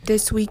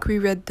This week we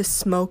read The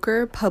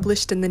Smoker,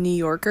 published in The New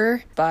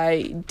Yorker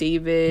by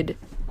David,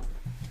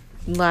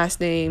 last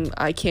name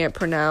I can't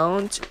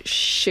pronounce,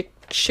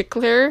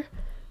 Schickler.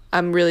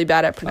 I'm really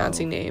bad at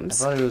pronouncing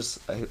names. I thought it was,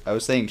 I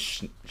was saying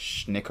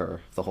Schnicker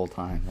the whole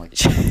time, like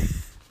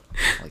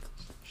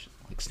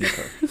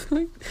Snicker.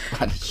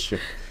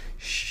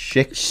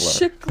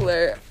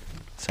 Schickler.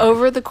 Sorry.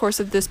 Over the course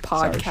of this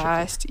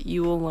podcast,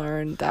 you will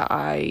learn that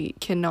I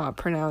cannot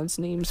pronounce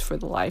names for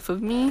the life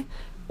of me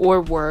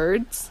or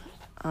words.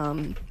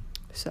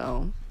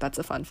 So that's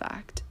a fun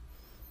fact.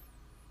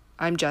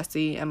 I'm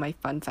Jessie, and my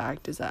fun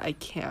fact is that I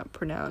can't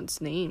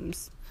pronounce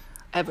names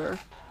ever.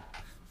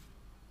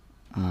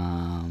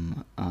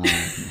 I'm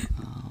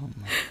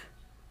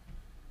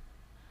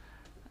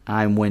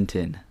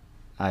Winton.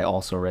 I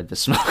also read The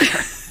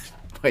Smoker.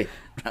 Wait,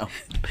 no.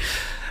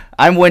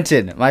 I'm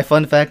Winton. My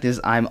fun fact is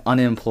I'm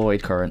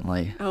unemployed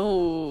currently.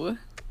 Oh,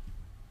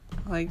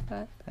 I like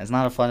that. That's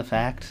not a fun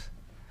fact.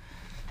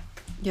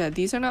 Yeah,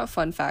 these are not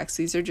fun facts.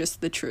 These are just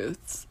the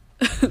truths.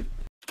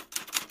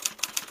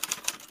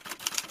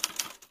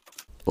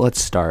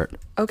 Let's start.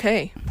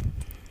 Okay,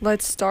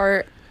 let's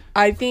start.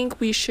 I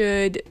think we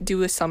should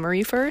do a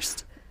summary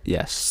first.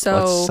 Yes, so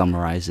let's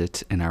summarize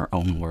it in our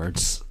own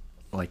words,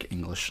 like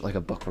English, like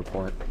a book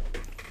report.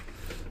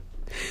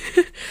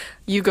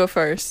 You go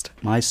first.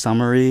 My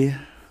summary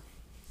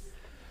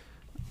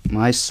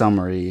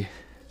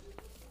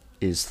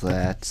is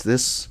that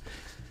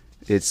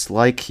it's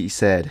like he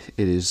said,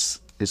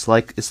 it's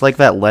like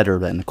that letter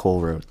that Nicole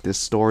wrote. This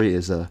story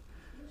is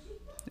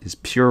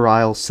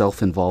puerile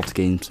self-involved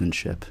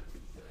gamesmanship.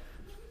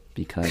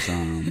 Because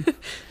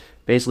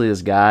basically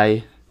this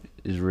guy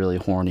is really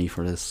horny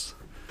for this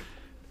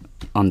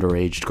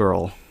underage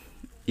girl,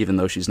 even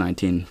though she's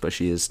 19, but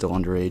she is still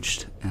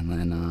underaged. And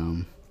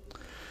then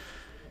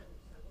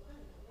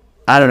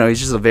I don't know, he's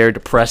just a very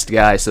depressed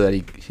guy, so that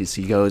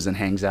he goes and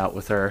hangs out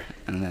with her,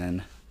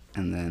 and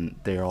then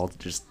they're all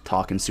just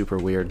talking super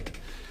weird.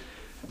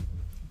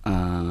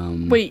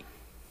 Wait,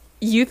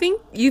 you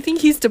think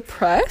he's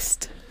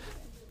depressed?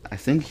 I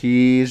think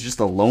he's just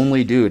a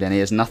lonely dude, and he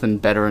has nothing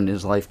better in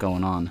his life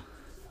going on.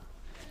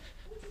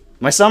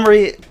 My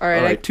summary, all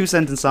right,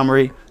 2-sentence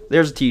summary.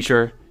 There's a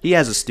teacher. He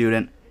has a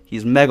student.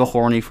 He's mega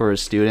horny for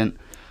his student,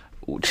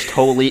 which is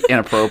totally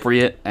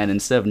inappropriate, and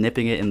instead of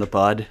nipping it in the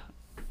bud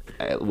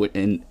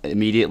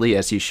immediately,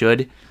 as he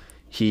should,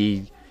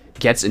 he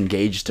gets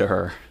engaged to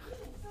her,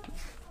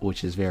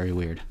 which is very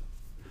weird.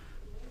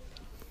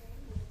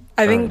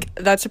 I think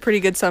that's a pretty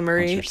good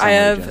summary. I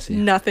have Jessie?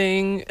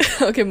 Nothing.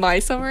 Okay, my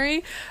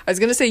summary. I was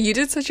going to say you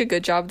did such a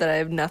good job that I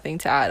have nothing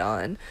to add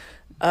on.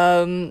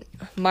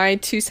 My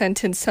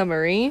 2-sentence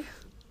summary.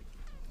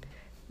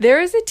 There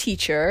is a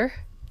teacher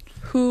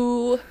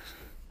who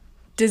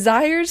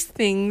desires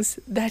things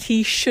that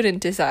he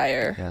shouldn't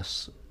desire.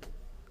 Yes.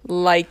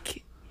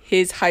 Like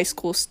his high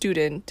school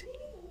student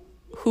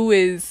who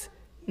is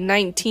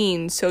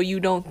 19, so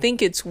you don't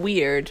think it's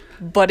weird,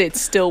 but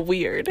it's still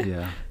weird.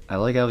 Yeah. I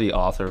like how the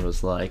author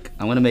was like,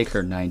 I'm going to make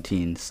her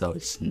 19 so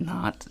it's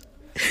not,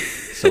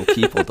 so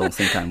people don't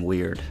think I'm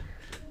weird.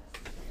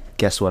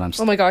 Guess what I'm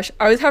Oh my gosh,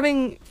 I was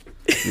having...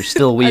 You're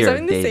still weird, I was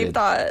having the David. same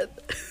thought.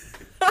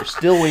 You're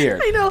still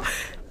weird. I know.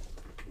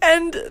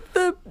 And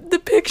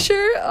the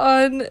picture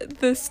on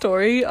the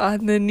story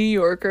on the New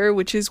Yorker,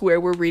 which is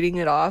where we're reading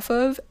it off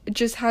of,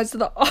 just has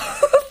the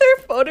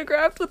author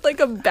photographed with like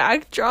a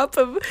backdrop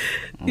of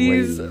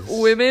these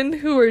women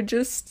who are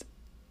just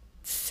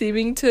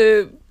seeming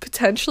to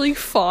potentially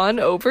fawn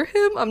over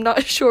him. I'm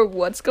not sure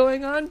what's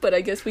going on, but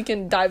I guess we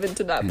can dive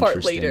into that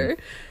part later.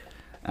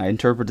 I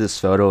interpret this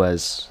photo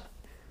as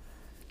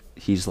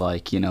he's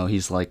like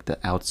the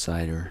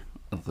outsider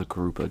of the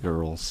group of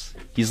girls.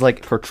 He's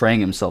like portraying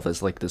himself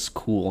as like this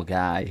cool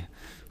guy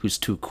who's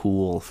too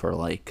cool for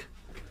like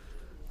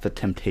the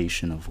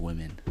temptation of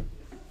women.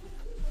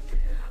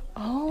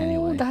 Oh,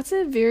 anyway. That's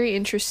a very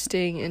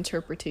interesting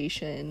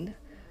interpretation.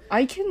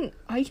 I can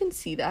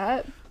see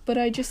that, but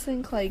I just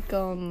think like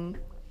I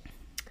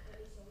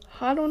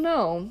don't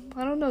know.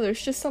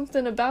 There's just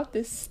something about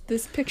this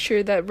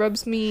picture that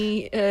rubs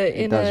me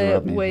in a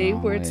way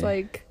where it's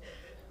like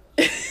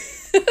I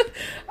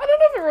don't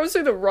know if it rubs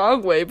me the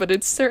wrong way, but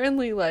it's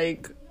certainly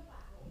like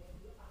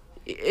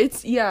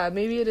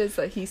maybe it is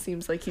that he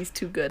seems like he's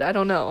too good. I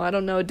don't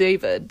know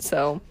David,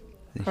 so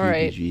the all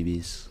right.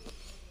 Heebie-jeebies.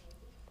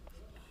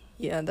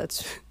 Yeah,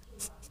 that's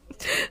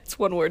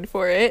one word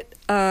for it.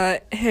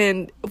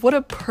 And what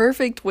a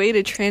perfect way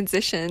to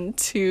transition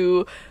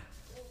to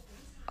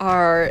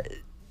our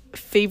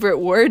favorite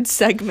word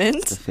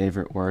segment. The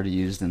favorite word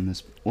used in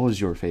this. What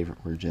was your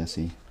favorite word,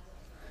 Jessie?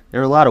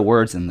 There are a lot of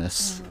words in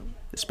this,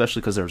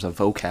 especially because there was a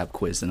vocab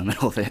quiz in the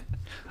middle of it.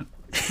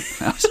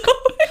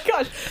 Oh my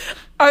gosh.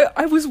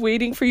 I was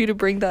waiting for you to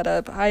bring that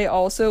up. I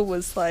also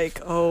was like,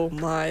 oh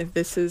my,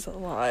 this is a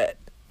lot.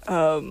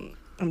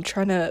 I'm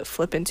trying to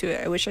flip into it.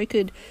 I wish I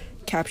could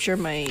capture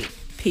my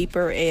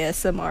paper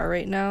ASMR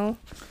right now.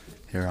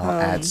 Here, I'll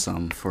add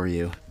some for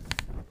you.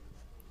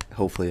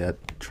 Hopefully that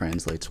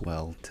translates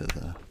well to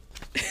the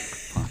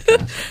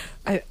podcast.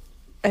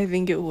 I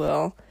think it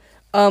will.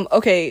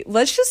 Okay,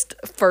 let's just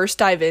first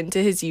dive into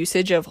his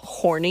usage of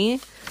horny,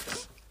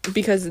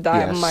 because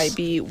that Yes. might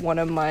be one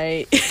of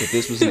my If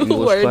this was an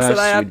English words class, that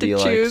I have you'd to be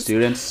like, choose.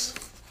 students,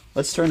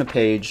 let's turn a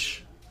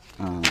page.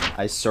 I'm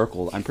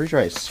pretty sure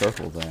I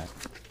circled that.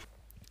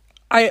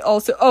 I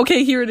also,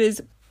 okay, here it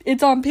is.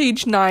 It's on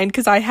page 9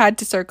 because I had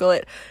to circle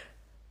it.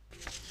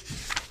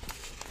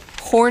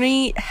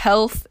 Horny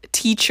health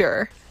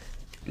teacher.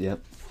 Yep.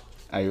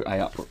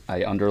 I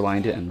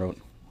underlined it and wrote,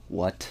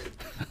 what?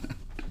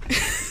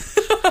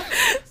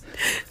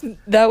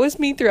 That was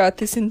me throughout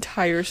this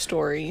entire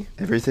story.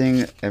 Every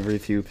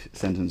few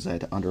sentences I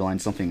had to underline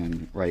something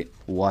and write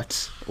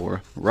what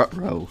or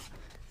ruh-roh.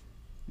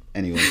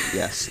 Anyway,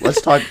 yes.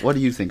 Let's talk. What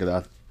do you think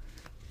about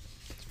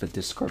the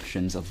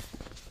descriptions of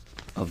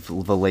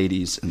the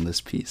ladies in this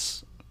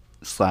piece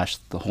 /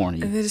 the horny?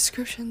 The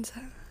descriptions.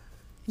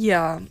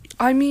 Yeah.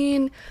 I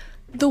mean,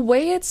 the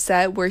way it's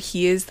set where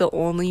he is the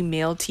only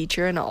male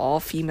teacher in an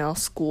all-female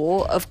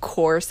school, of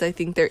course, I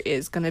think there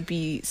is going to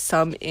be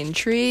some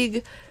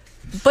intrigue.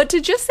 But to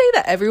just say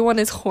that everyone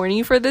is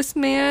horny for this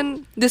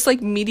man, this,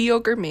 like,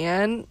 mediocre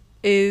man,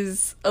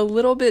 is a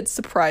little bit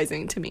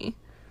surprising to me.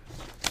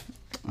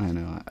 I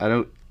know.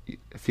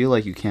 I feel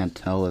like you can't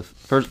tell if...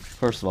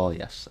 First of all,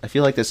 yes. I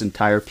feel like this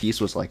entire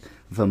piece was, like,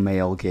 the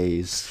male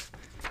gaze.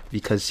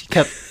 Because he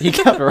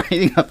kept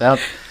writing about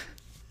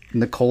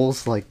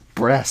Nicole's, like,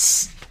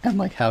 breasts and,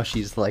 like, how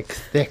she's, like,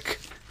 thick.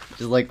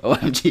 Just like,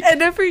 OMG.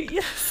 And everything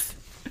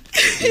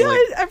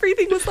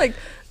was, like,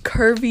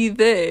 curvy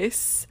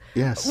this.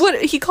 Yes. What,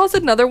 he calls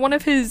another one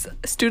of his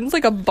students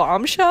like a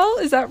bombshell?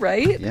 Is that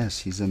right?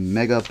 Yes,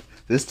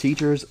 this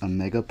teacher's a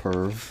mega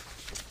perv.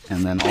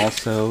 And then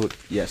also,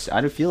 yes,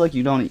 I feel like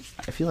I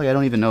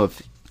don't even know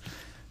if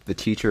the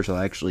teachers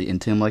are actually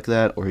into him like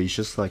that, or he's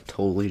just like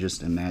totally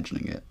just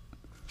imagining it.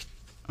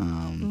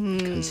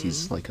 Because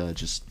he's like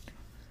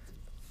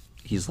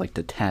he's like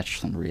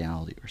detached from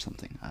reality or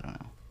something. I don't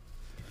know.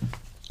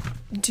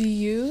 Do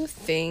you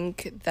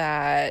think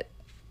that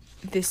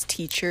this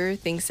teacher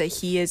thinks that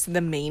he is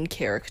the main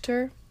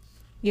character?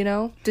 You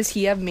know, does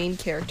he have main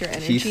character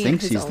energy? He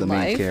thinks he's the main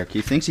life? character.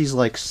 He thinks he's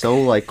like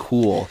so like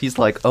cool. He's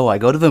like, oh, I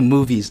go to the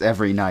movies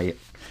every night.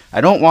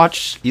 I don't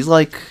watch. He's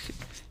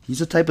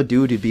the type of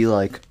dude who'd be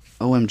like,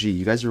 OMG,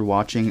 you guys are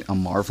watching a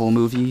Marvel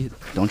movie?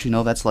 Don't you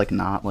know that's like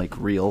not like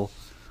real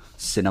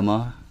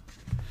cinema?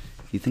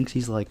 He thinks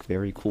he's like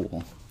very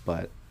cool,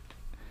 but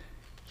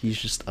he's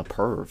just a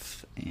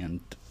perv and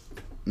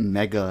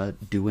mega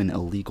doing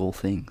illegal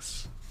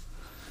things.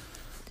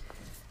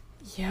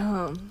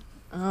 Yeah.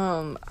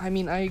 I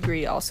mean, I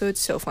agree. Also,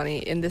 it's so funny.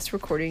 In this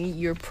recording,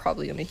 you're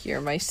probably gonna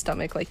hear my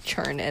stomach like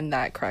churn, and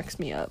that cracks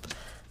me up.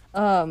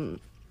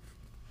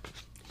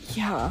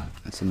 Yeah.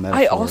 That's a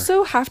metaphor. I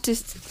also have to...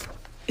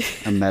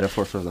 A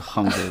metaphor for the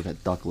hunger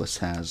that Douglas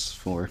has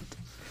for...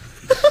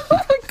 Oh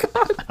my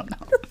god. I don't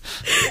know.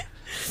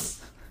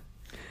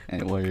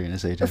 And what are you gonna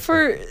say, Jessica?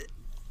 For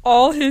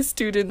all his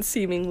students,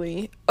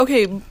 seemingly.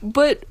 Okay,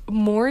 but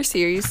more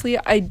seriously,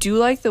 I do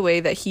like the way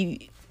that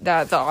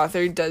the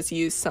author does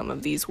use some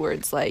of these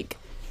words, like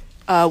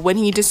when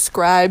he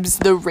describes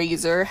the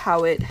razor,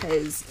 how it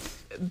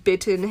has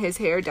bitten his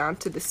hair down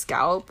to the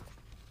scalp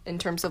in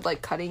terms of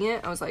like cutting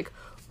it. I was like,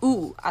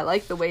 ooh, I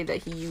like the way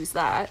that he used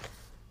that.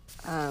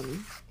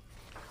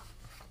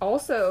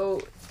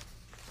 Also,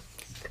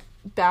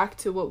 back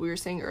to what we were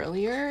saying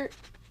earlier,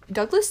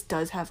 Douglas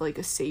does have like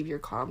a savior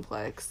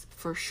complex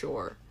for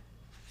sure.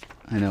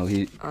 I know,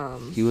 he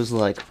was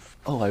like,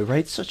 oh, I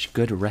write such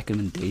good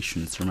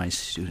recommendations for my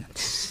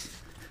students.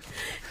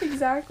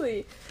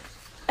 Exactly.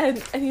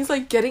 And he's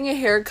like, getting a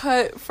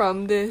haircut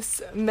from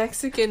this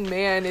Mexican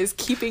man is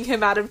keeping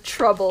him out of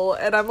trouble.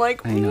 And I'm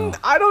like, I know.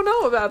 I don't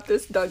know about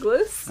this,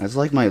 Douglas. That's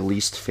like my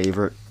least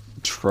favorite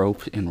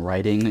trope in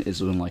writing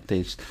is when like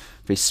they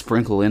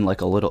sprinkle in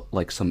like a little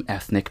like some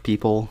ethnic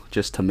people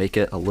just to make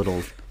it a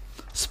little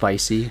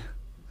spicy.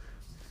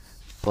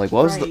 Like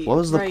what was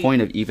the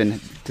point of even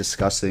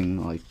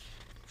discussing, like,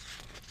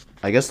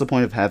 I guess the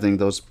point of having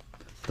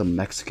the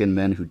Mexican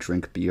men who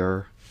drink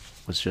beer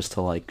was just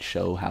to like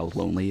show how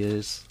lonely he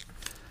is.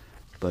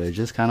 But it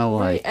just kind of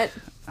like, and,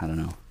 I don't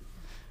know.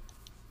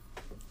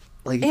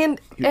 Like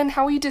and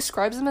how he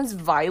describes them as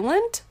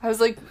violent. I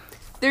was like,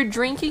 they're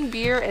drinking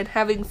beer and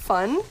having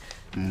fun.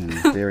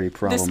 Very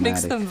problematic. This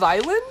makes them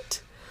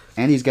violent?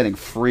 And he's getting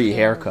free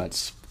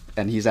haircuts,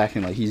 and he's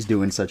acting like he's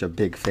doing such a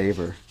big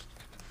favor.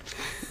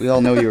 We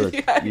all know you're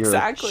you're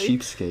a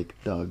cheapskate,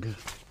 Doug.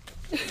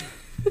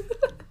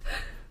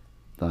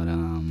 But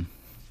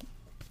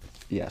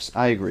yes,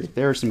 I agree.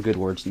 There are some good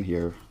words in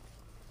here.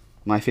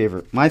 My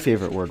favorite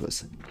word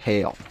was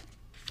hail.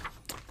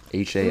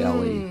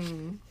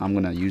 Hale. I'm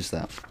gonna use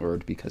that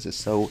word because it's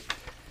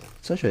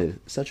such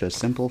a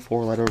simple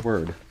 4-letter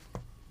word.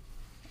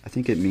 I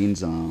think it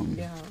means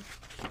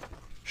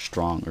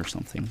strong or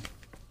something.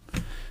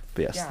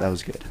 But yes, that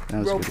was good. That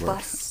was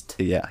robust. A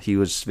good word. Yeah, he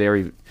was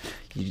very.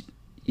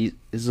 This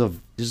is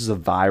a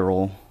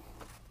viral.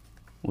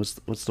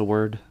 What's the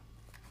word?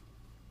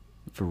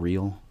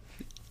 Virile.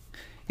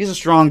 He's a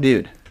strong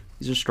dude.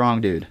 He's a strong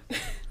dude.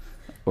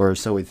 Or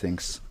so he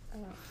thinks.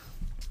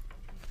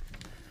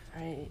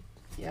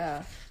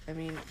 Yeah. I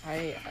mean,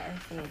 I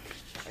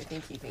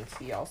think he thinks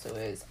he also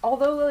is.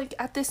 Although, like,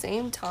 at the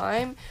same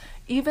time,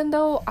 even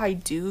though I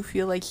do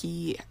feel like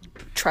he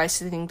tries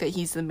to think that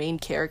he's the main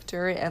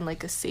character and,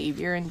 like, a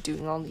savior and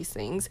doing all these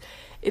things,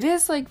 it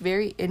is, like,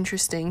 very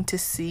interesting to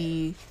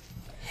see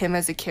him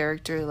as a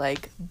character,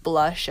 like,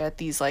 blush at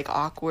these, like,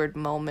 awkward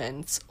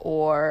moments,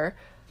 or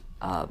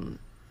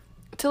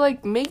to,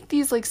 like, make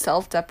these, like,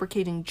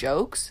 self-deprecating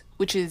jokes,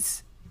 which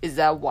is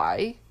that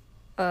why?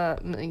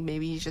 Like,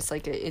 maybe he's just,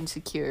 like, an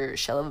insecure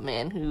shell of a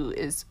man who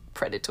is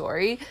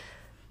predatory,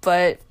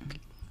 but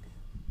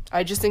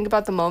I just think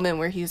about the moment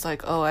where he's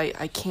like, oh,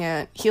 I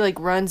can't, he, like,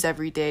 runs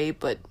every day,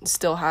 but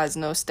still has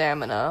no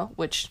stamina,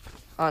 which,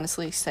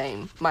 honestly,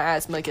 same. My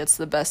asthma gets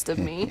the best of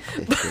me.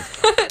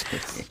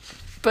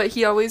 But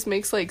he always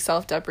makes, like,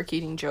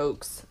 self-deprecating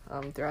jokes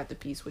throughout the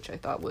piece, which I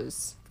thought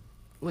was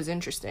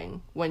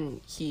interesting,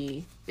 when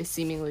he is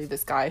seemingly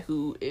this guy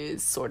who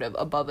is sort of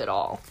above it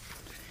all.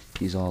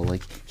 He's all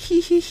like,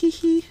 hee hee hee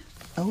hee,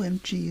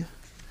 OMG.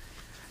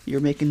 You're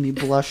making me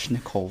blush,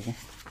 Nicole.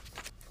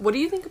 What do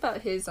you think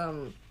about his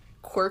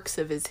quirks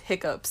of his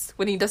hiccups?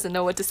 When he doesn't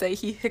know what to say,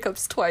 he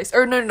hiccups twice.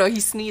 Or no, he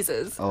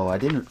sneezes. Oh, I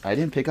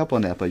didn't pick up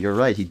on that, but you're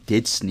right. He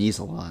did sneeze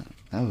a lot.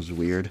 That was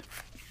weird.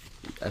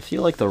 I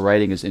feel like the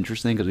writing is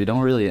interesting because we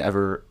don't really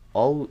ever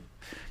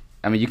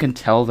I mean, you can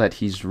tell that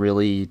he's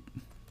really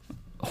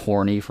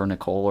horny for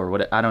Nicole, or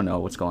what. I don't know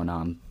what's going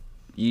on.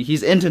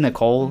 He's into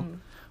Nicole,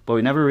 but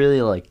we never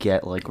really like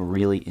get like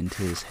really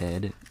into his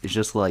head. It's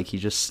just like he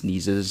just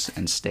sneezes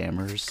and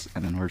stammers,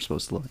 and then we're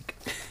supposed to like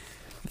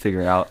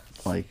figure out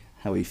like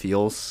how he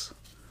feels.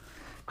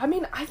 I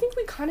mean, I think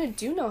we kind of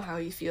do know how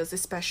he feels,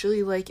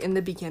 especially like in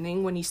the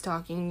beginning when he's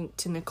talking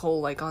to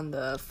Nicole like on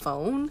the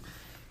phone,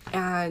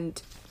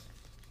 and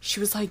she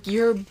was like,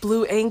 your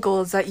blue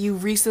ankles that you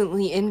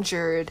recently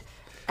injured,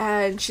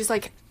 and she's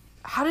like,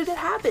 how did it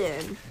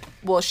happen?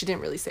 Well, she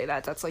didn't really say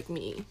that. That's like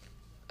me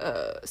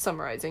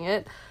summarizing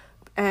it.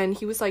 And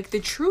he was like, the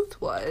truth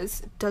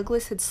was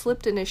Douglas had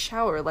slipped in his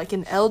shower like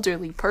an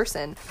elderly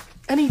person,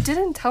 and he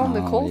didn't tell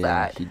Nicole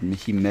that.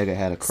 He mega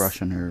had a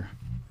crush on her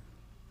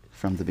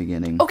from the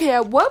beginning. Okay,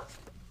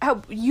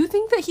 you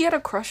think that he had a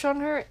crush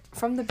on her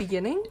from the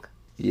beginning?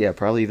 Yeah,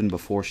 probably even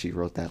before she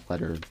wrote that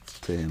letter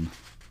to him.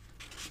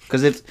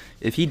 Because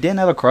if he didn't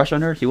have a crush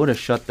on her, he would have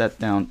shut that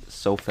down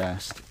so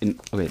fast.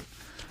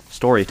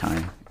 Story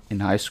time. In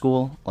high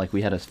school, like,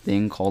 we had a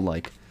thing called,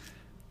 like,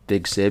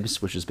 Big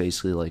Sibs, which is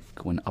basically, like,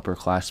 when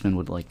upperclassmen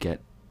would, like, get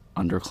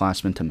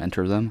underclassmen to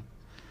mentor them.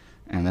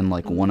 And then,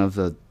 like, I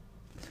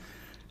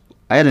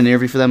had an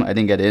interview for them. I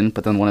didn't get in,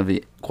 but then one of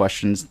the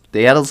questions,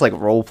 they had us, like,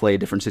 role play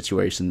different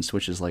situations,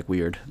 which is, like,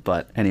 weird.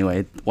 But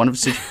anyway,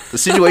 the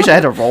situation I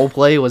had to role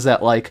play was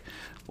that, like,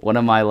 one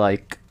of my,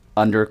 like,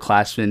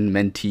 underclassmen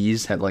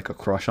mentees had like a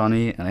crush on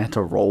me, and I had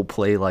to role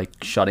play like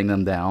shutting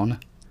them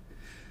down.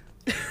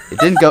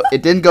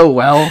 It didn't go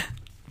well,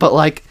 but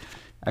like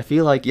I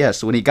feel like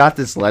yes, when he got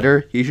this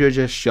letter, he should have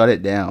just shut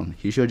it down.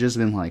 He should have just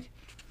been like,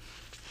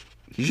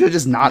 he should have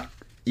just not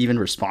even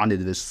responded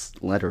to this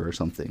letter or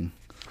something.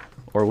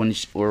 Or when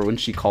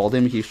she called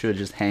him, he should have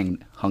just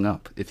hung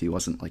up if he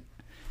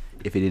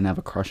didn't have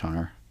a crush on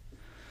her.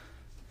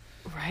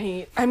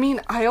 Right. I mean,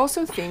 I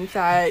also think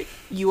that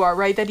you are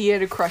right that he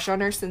had a crush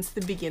on her since the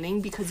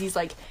beginning, because he's,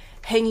 like,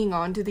 hanging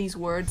on to these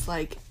words,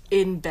 like,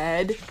 in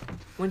bed,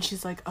 when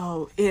she's like,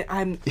 oh,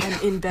 I'm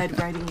in bed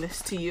writing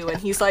this to you, and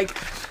he's like,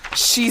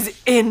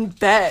 she's in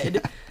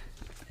bed.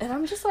 And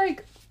I'm just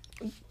like,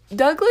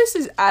 Douglas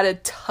is out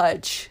of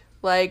touch.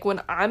 Like,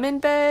 when I'm in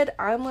bed,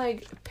 I'm,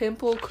 like,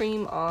 pimple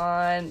cream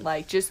on,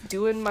 like, just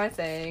doing my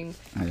thing.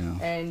 I know.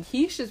 And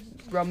he's just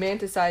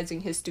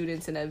romanticizing his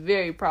students in a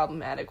very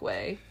problematic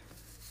way.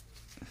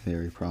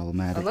 Very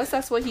problematic. Unless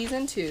that's what he's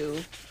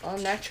into,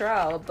 on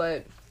natural,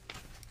 but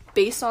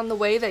based on the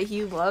way that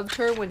he loved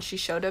her when she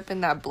showed up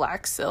in that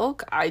black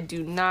silk, I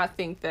do not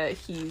think that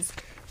he's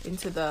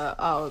into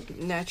the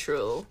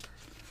natural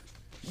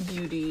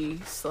beauty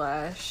 /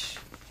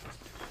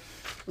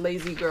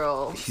 lazy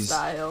girl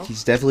style.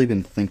 He's definitely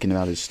been thinking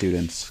about his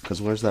students, because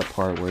where's that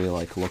part where he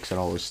like looks at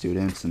all his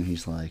students and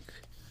he's like,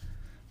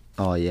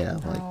 oh yeah,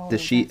 like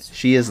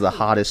she is the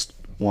hottest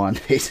one,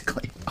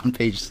 basically, on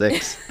page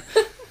 6.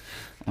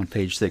 On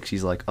page 6,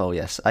 he's like, oh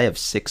yes, I have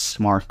 6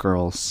 smart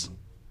girls,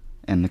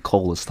 and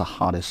Nicole is the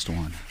hottest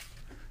one.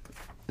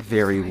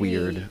 Very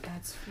weird.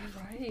 That's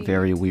right.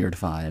 Very weird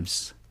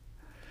vibes.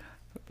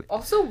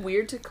 Also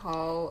weird to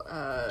call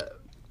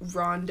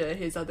Rhonda,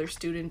 his other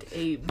student,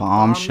 a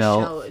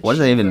bombshell. What does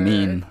that even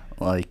mean?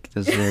 Like,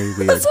 that's very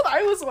weird. That's what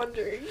I was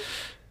wondering.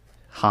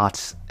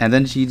 Hot. And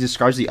then she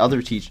describes the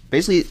other teacher.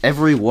 Basically,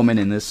 every woman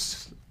in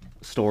this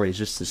story is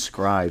just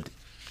described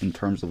in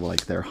terms of,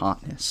 like, their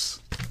hotness.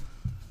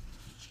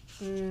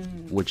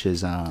 Which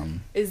is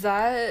Is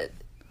that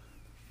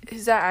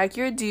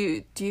accurate? Do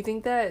you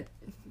think that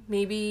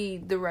maybe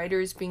the writer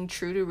is being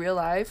true to real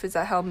life. Is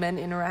that how men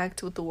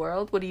interact with the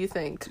world? What do you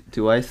think?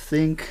 Do I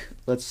think?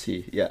 Let's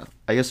see. Yeah,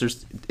 I guess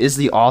is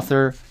the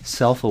author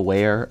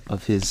self-aware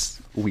of his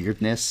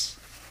weirdness?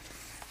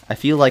 I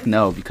feel like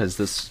no, because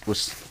this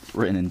was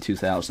written in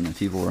 2000 and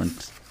people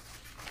weren't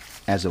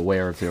as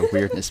aware of their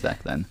weirdness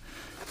back then.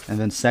 And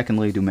then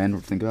secondly, do men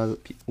think about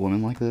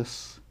women like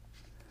this?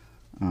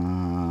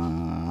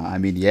 I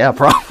mean, yeah,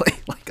 probably.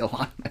 Like a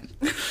lot of men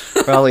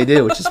probably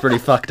do, which is pretty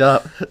fucked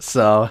up.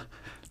 So,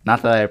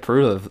 not that I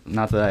approve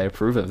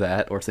of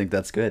that or think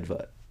that's good,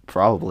 but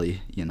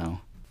probably,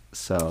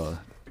 So,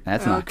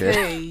 that's not good.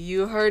 Okay,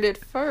 you heard it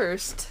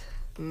first.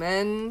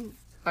 Men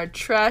are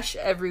trash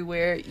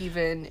everywhere,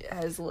 even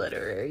as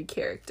literary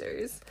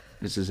characters.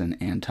 This is an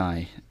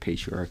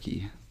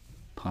anti-patriarchy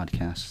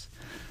podcast.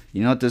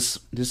 You know what this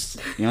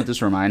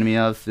reminded me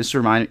of?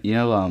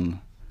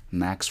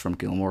 Max from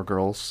Gilmore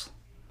Girls.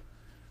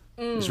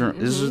 This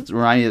reminded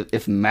me of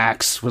if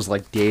Max was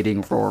like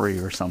dating Rory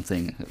or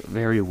something.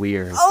 Very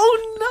weird.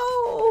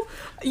 Oh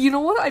no! You know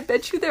what? I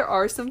bet you there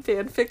are some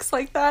fanfics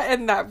like that,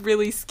 and that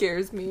really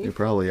scares me. There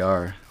probably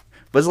are.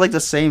 But it's like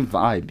the same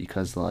vibe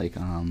because like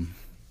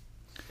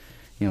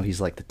he's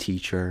like the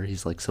teacher.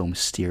 He's like so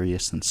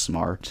mysterious and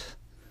smart.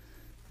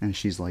 And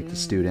she's like the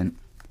student.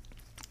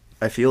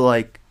 I feel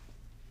like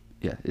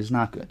yeah, it's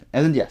not good.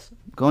 And then yes,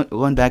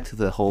 going back to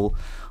the whole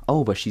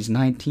but she's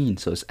 19,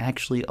 so it's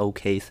actually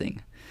okay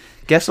thing.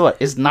 Guess what?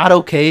 It's not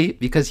okay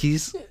because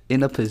he's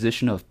in a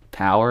position of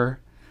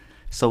power.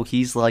 So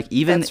he's like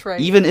even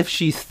if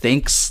she's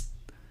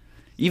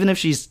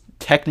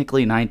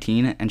technically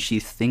 19 and she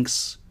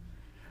thinks,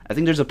 I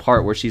think there's a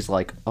part where she's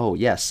like, "Oh,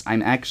 yes,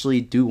 I'm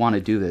actually do want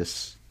to do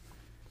this."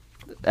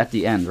 At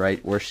the end,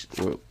 right? Where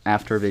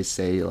after they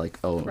say like,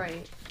 "Oh."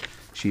 Right.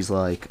 She's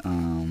like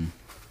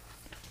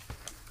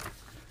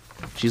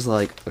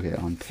okay,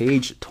 on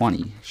page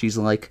 20, she's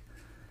like,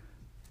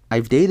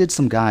 I've dated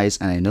some guys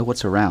and I know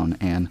what's around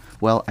and,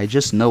 well, I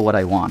just know what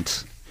I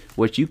want.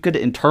 Which you could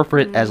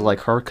interpret as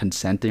like her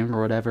consenting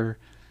or whatever,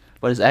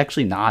 but it's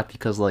actually not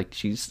because like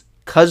he's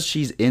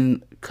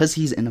in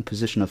a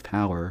position of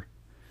power.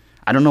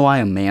 I don't know why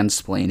I'm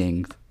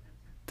mansplaining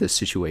this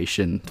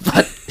situation,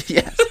 but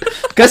yes,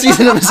 because he's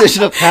in a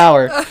position of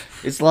power.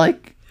 It's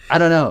like, I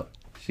don't know.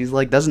 She's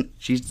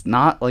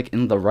not like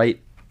in the right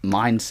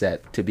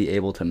mindset to be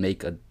able to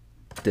make a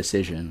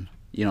decision.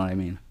 You know what I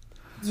mean?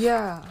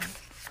 Yeah.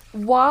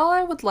 While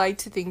I would like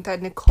to think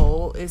that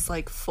Nicole is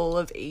like full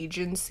of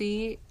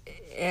agency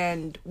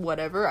and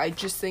whatever, I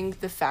just think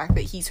the fact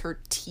that he's her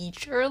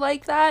teacher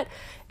like that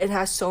and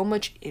has so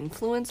much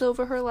influence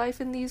over her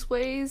life in these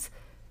ways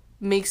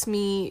makes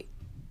me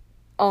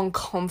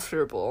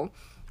uncomfortable.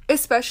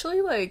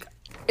 Especially like,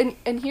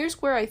 and here's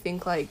where I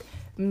think like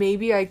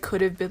maybe I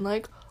could have been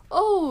like,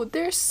 oh,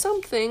 there's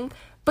something.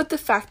 But the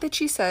fact that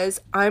she says,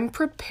 I'm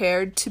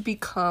prepared to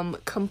become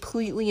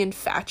completely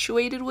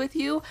infatuated with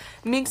you,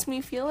 makes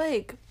me feel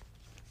like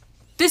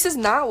this is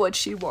not what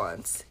she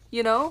wants,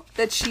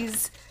 That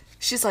she's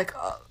like,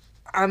 oh,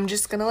 I'm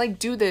just gonna, like,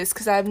 do this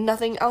because I have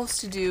nothing else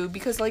to do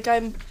because, like,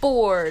 I'm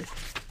bored,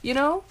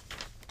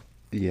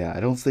 Yeah, I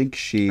don't think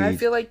I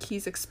feel like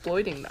he's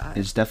exploiting that.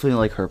 It's definitely,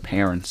 like, her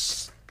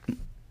parents.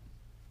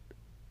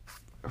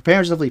 Her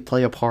parents definitely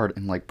play a part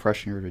in, like,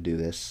 pressuring her to do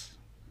this.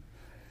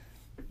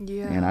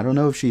 Yeah. And I don't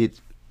know if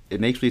it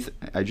makes me,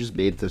 I just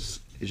made this,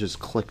 it just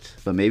clicked.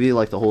 But maybe,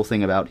 like, the whole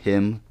thing about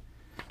him,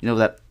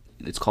 that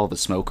it's called The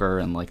Smoker,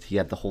 and, like, he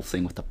had the whole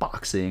thing with the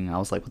boxing. I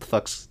was like, what the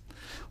fuck's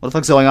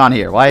going on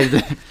here? Why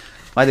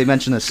they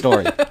mention this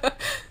story?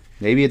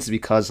 Maybe it's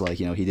because, like,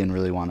 he didn't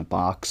really want to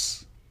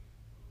box,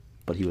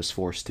 but he was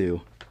forced to.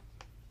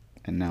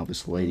 And now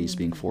this lady's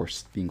being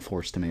forced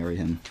to marry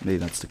him. Maybe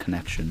that's the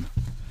connection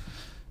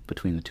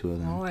between the two of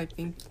them. Oh, I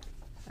think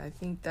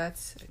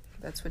that's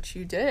what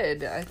you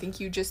did. I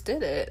think you just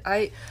did it.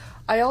 I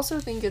also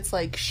think it's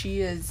like she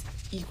is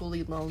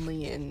equally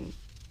lonely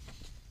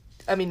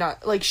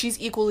not like she's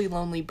equally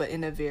lonely but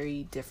in a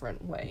very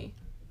different way.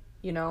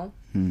 Yeah,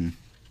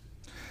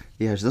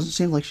 it doesn't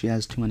seem like she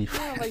has too many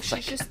friends. Yeah, like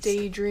she's just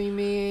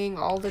daydreaming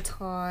all the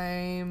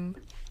time,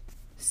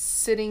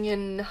 sitting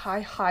in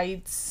high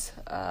heights.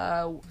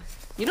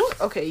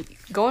 Okay,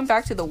 going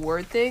back to the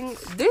word thing,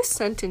 this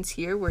sentence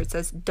here where it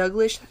says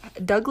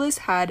Douglas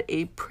had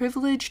a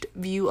privileged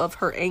view of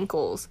her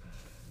ankles.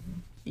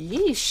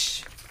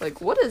 Yeesh.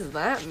 Like, what does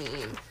that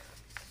mean?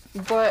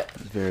 But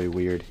it's very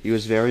weird. He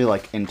was very,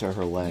 like, into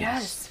her legs.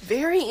 Yes,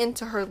 very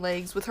into her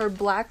legs with her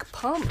black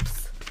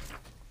pumps.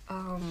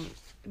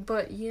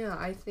 But yeah,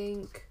 I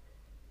think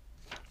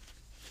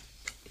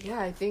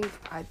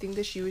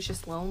that she was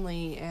just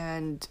lonely,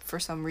 and for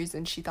some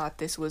reason she thought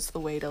this was the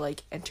way to,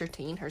 like,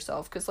 entertain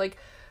herself, because, like,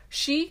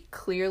 she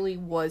clearly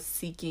was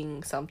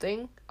seeking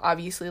something.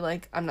 Obviously,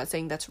 like, I'm not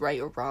saying that's right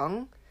or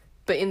wrong,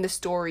 but in the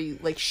story,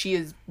 like, she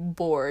is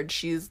bored,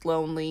 she is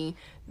lonely,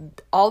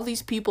 all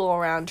these people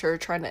around her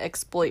trying to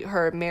exploit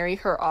her, marry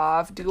her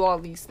off, do all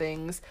these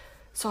things.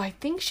 So I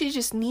think she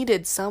just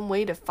needed some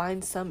way to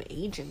find some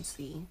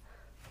agency.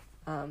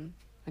 And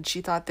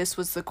she thought this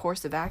was the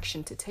course of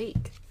action to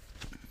take.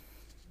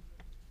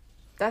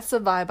 That's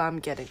the vibe I'm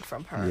getting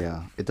from her.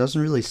 Yeah, it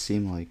doesn't really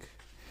seem like...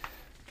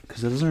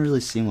 Because it doesn't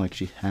really seem like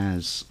she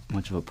has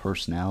much of a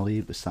personality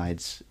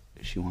besides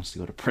she wants to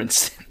go to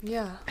Princeton.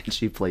 Yeah. And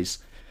she plays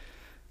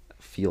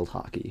field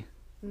hockey.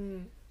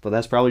 But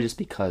that's probably just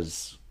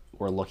because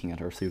we're looking at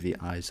her through the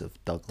eyes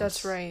of Douglas.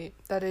 That's right.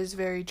 That is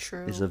very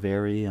true. Is a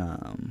very,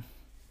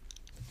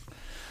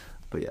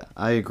 But yeah,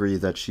 I agree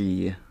that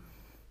she...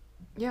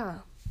 Yeah.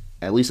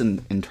 At least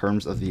in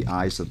terms of the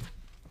eyes of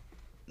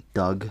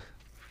Doug,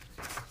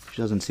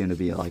 she doesn't seem to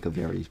be like a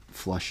very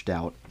fleshed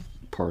out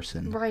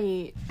person.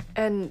 Right.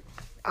 And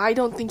I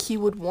don't think he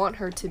would want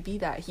her to be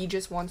that. He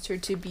just wants her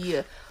to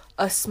be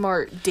a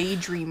smart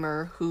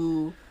daydreamer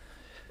who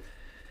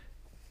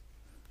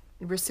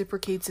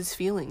reciprocates his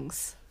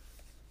feelings.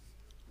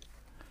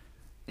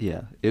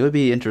 Yeah, it would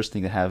be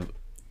interesting to have,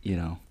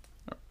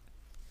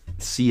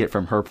 see it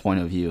from her point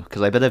of view.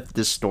 Because I bet if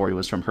this story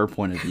was from her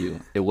point of view,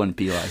 it wouldn't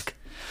be like,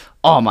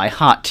 oh, my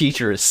hot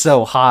teacher is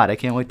so hot, I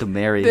can't wait to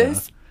marry him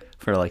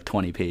for like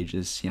 20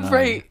 pages,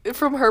 Right.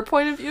 From her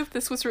point of view, if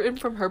this was written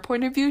from her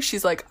point of view,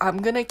 she's like, I'm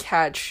gonna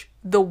catch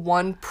the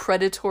one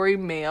predatory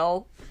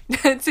male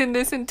that's in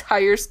this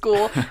entire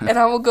school, and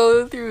I will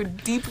go through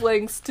deep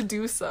lengths to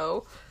do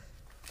so.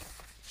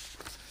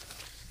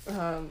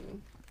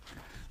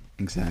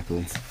 Exactly.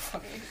 It's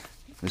funny.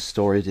 The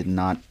story did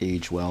not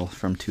age well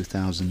from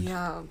 2000.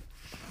 Yeah.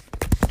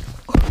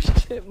 Oh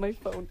shit, my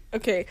phone.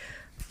 Okay.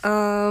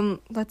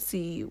 Let's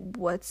see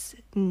what's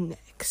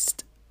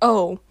next.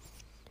 Oh.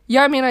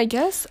 Yeah, I mean, I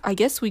guess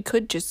we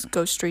could just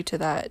go straight to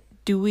that.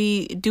 Do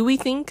we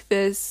think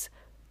this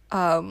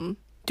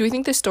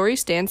story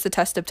stands the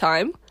test of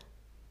time?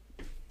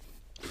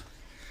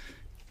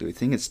 Do we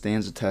think it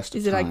stands the test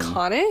of time? Is it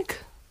iconic?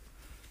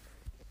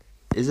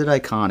 Is it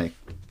iconic?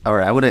 All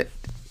right,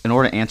 in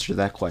order to answer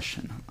that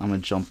question, I'm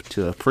going to jump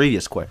to a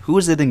previous question. Who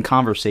is it in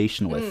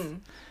conversation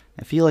with?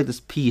 I feel like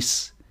this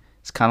piece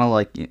is kind of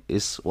like,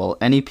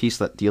 any piece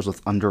that deals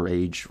with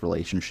underage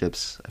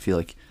relationships, I feel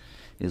like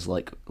is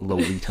like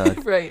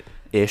Lolita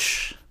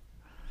right-ish.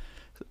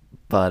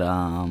 But,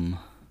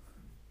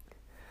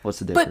 what's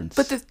the difference?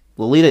 But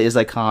Lolita is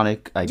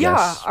iconic, I guess.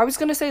 Yeah, I was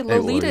going to say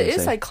Lolita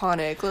is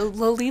iconic.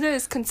 Lolita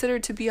is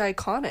considered to be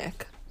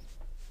iconic.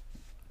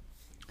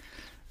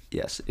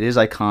 Yes, it is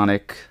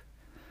iconic.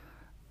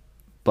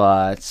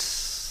 But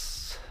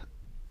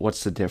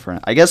what's the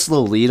difference? I guess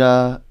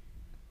Lolita...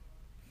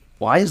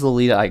 Why is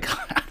Lolita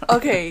iconic?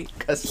 Okay,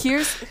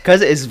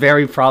 because it's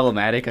very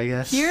problematic, I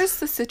guess. Here's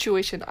the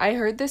situation. I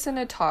heard this in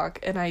a talk,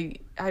 and I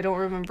don't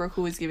remember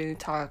who was giving the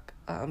talk,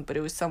 but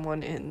it was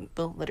someone in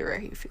the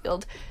literary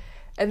field.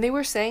 And they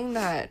were saying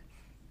that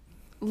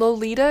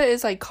Lolita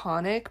is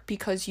iconic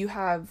because you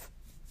have,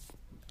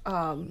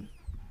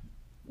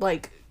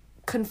 like,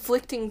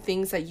 conflicting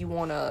things that you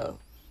want to...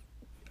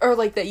 Or,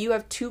 like, that you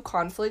have two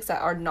conflicts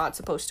that are not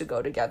supposed to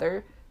go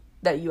together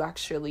that you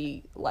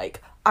actually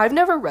like. I've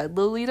never read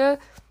Lolita,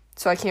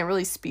 so I can't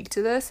really speak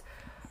to this.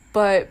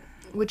 But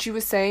what she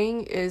was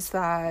saying is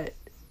that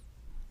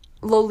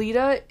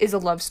Lolita is a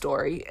love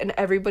story, and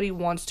everybody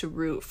wants to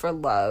root for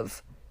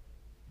love.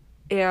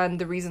 And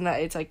the reason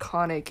that it's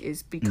iconic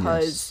is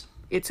because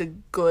it's a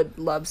good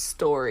love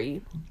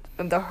story.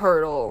 And the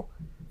hurdle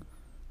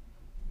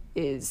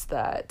is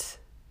that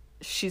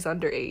she's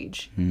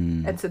underage.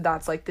 And so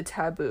that's like the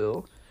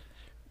taboo.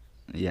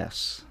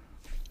 Yes.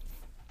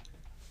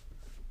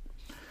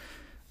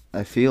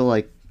 I feel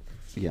like,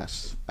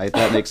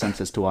 that makes sense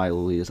as to why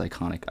Lolita is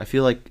iconic. I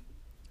feel like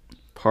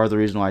part of the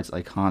reason why it's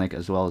iconic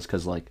as well is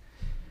because, like,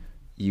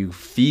 you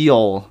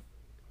feel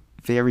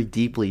very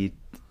deeply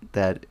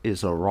that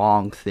is a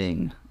wrong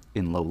thing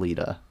in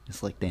Lolita.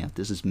 It's like, damn,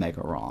 this is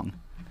mega wrong.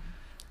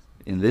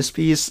 In this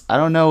piece, I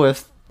don't know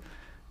if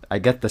I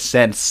get the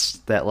sense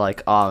that,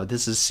 like, oh,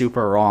 this is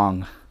super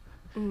wrong.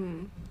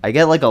 I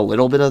get, like, a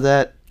little bit of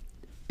that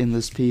in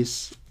this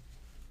piece.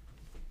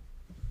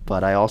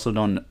 But I also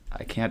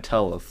I can't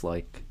tell if,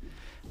 like,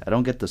 I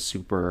don't get the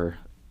super,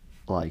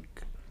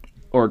 like,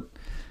 or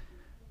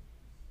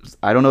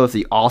I don't know if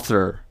the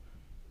author,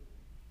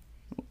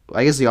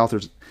 I guess the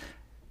author's,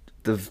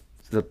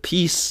 the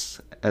piece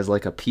as,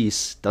 like, a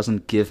piece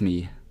doesn't give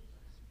me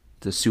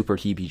the super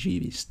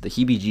heebie-jeebies. The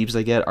heebie-jeebies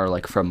I get are,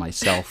 like, from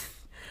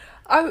myself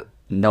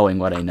knowing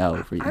what I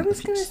know. I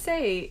was going to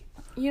say,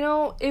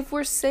 if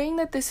we're saying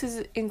that this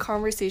is in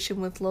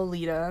conversation with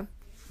Lolita,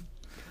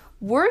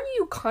 were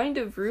you kind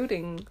of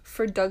rooting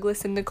for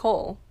Douglas and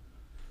Nicole?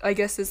 I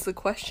guess is the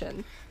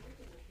question.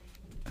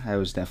 I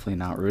was definitely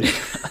not rooting.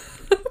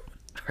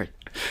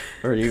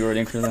 Were you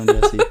rooting for them,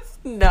 Jesse?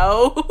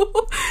 No.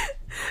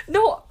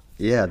 No.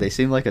 Yeah, they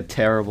seem like a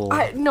terrible...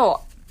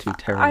 Too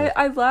terrible.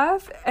 I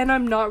laugh, and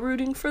I'm not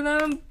rooting for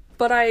them,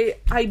 but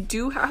I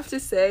do have to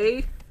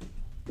say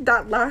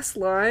that last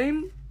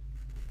line,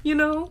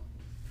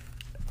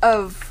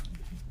 of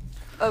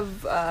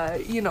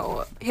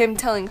him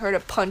telling her to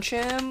punch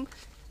him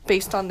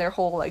based on their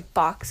whole, like,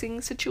 boxing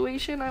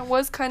situation. I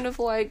was kind of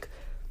like,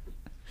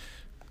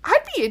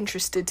 I'd be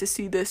interested to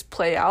see this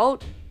play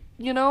out.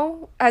 you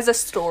know, as a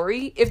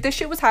story. If this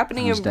shit was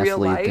happening in real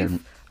life,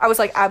 I was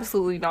like,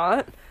 absolutely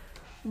not.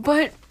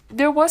 But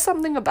there was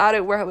something about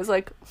it where I was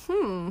like,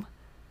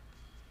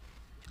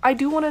 I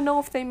do want to know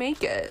if they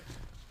make it.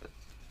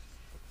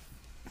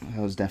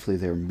 That was definitely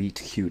their meet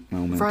cute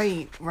moment.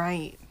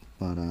 Right.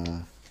 But,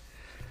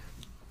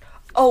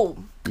 oh.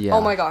 Yeah.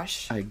 Oh my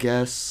gosh. I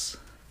guess...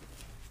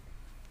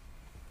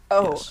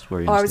 Oh. Yes,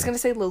 where are you I was going to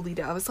say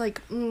Lolita. I was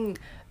like,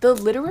 the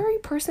literary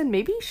person,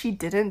 maybe she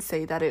didn't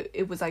say that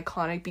it was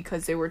iconic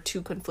because there were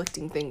two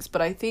conflicting things.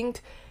 But I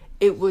think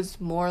it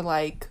was more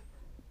like...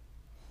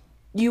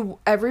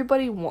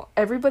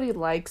 Everybody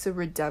likes a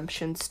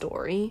redemption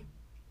story,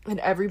 and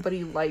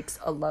everybody likes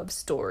a love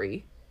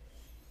story.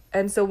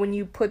 And so when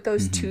you put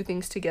those two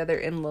things together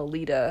in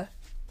Lolita,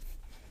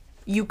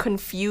 you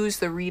confuse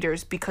the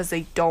readers because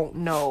they don't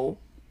know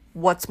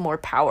what's more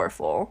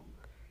powerful.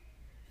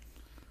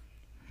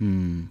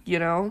 You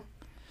know?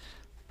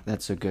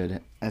 That's a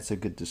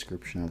good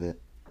description of it.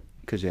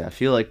 Because, yeah, I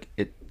feel like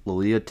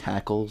Lolita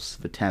tackles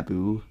the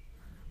taboo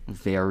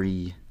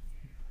very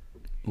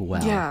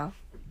well. Yeah.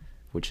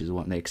 Which is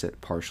what makes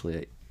it part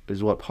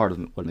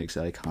of what makes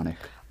it iconic.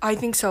 I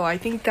think so. I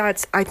think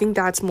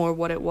that's more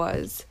what it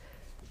was.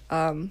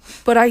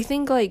 But I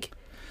think, like,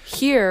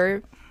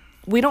 here,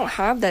 we don't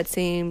have that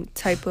same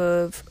type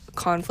of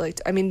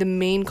conflict. I mean, the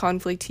main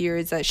conflict here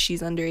is that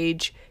she's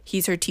underage.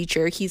 He's her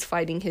teacher. He's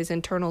fighting his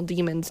internal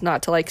demons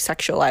not to, like,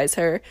 sexualize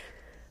her.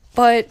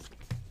 But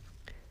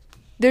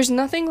there's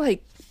nothing,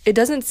 like, it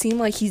doesn't seem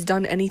like he's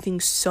done anything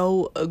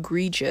so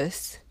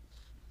egregious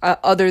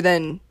other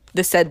than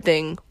the said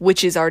thing,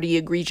 which is already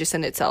egregious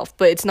in itself.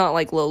 But it's not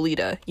like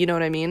Lolita. You know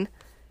what I mean?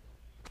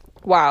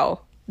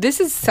 Wow. This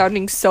is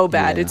sounding so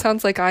bad. Yeah. It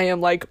sounds like I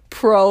am, like,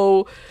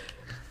 pro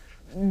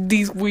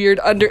these weird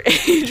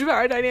underage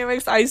power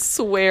dynamics. I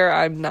swear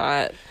I'm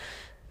not.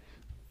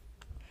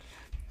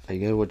 I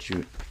get what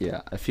you...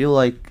 Yeah, I feel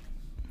like...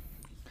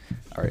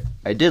 Alright,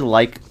 I did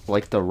like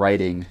the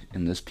writing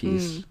in this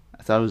piece.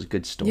 I thought it was a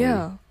good story.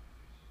 Yeah.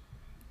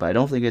 But I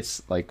don't think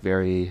it's, like,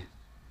 very...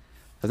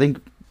 I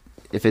think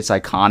if it's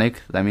iconic,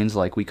 that means,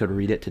 like, we could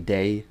read it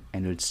today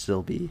and it would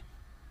still be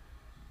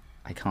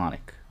iconic.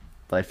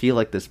 But I feel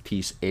like this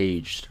piece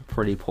aged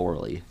pretty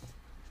poorly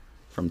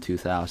from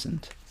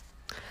 2000.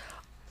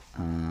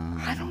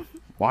 I don't...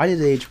 Why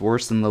did it age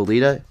worse than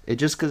Lolita? It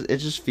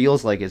just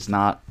feels like it's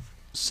not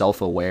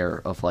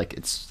self-aware of, like,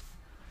 it's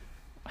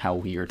how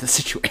weird the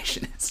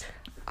situation is.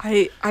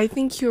 I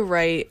think you're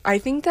right. I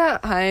think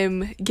that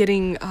I'm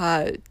getting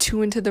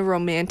too into the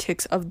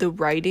romantics of the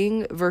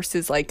writing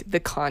versus, like, the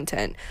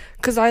content.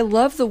 Because I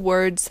love the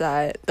words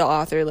that the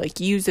author, like,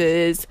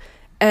 uses,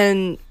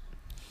 and...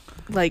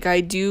 like,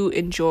 I do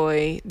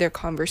enjoy their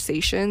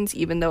conversations,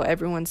 even though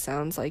everyone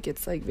sounds like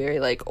it's, like, very,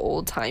 like,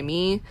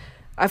 old-timey.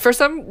 For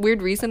some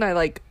weird reason, I,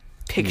 like,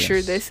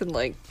 picture this in,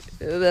 like,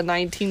 the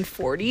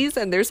 1940s,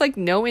 and there's, like,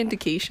 no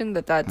indication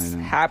that that's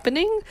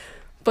happening,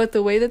 but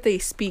the way that they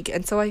speak.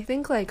 And so I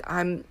think, like,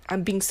 I'm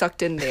being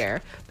sucked in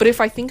there. But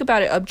if I think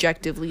about it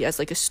objectively as,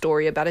 like, a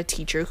story about a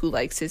teacher who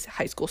likes his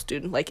high school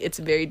student, like, it's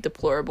very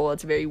deplorable,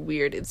 it's very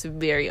weird, it's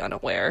very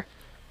unaware.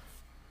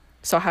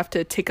 So I have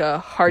to take a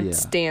hard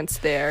stance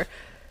there.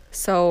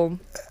 So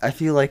I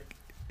feel like,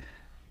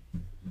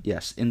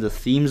 yes, in the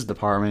themes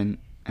department,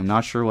 I'm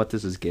not sure what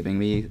this is giving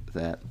me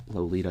that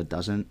Lolita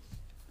doesn't.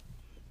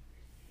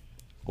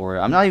 Or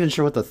I'm not even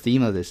sure what the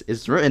theme of this is.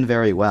 It's written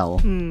very well.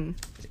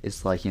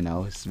 It's like, you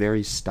know, it's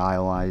very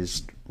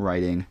stylized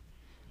writing.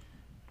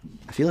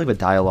 I feel like the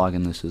dialogue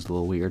in this is a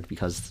little weird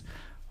because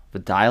the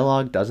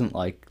dialogue doesn't,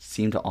 like,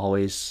 seem to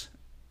always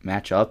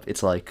match up.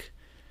 It's like,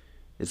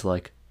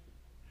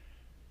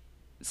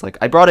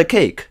 I brought a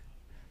cake.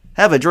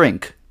 Have a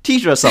drink.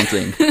 Teach us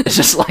something. It's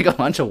just like a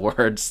bunch of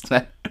words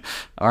that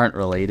aren't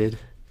related.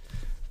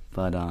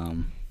 But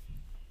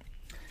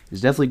it's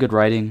definitely good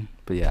writing.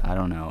 But yeah, I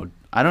don't know.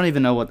 I don't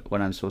even know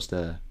what I'm supposed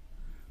to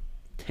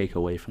take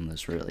away from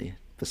this, really,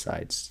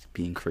 besides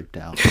being creeped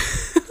out.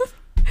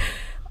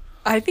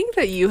 I think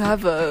that you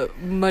have a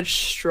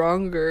much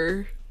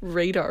stronger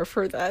radar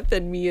for that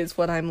than me is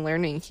what I'm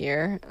learning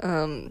here,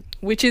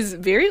 which is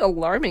very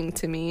alarming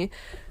to me.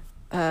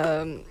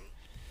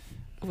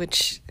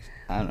 Which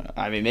I don't know.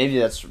 I mean, maybe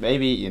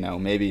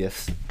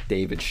if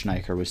David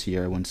Schickler was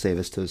here, I wouldn't say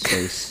this to his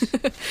face.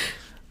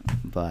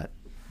 But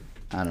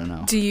I don't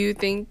know. Do you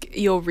think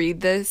you'll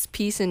read this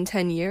piece in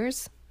 10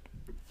 years?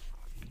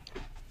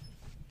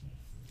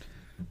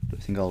 Do I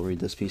think I'll read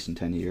this piece in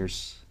 10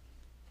 years?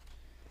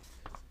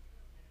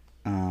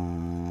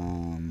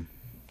 I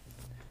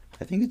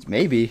think it's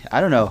maybe. I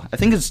don't know. I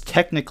think it's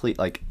technically,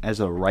 like, as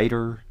a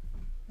writer,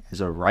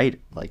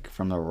 like,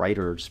 from the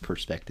writer's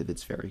perspective,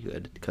 it's very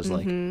good because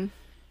like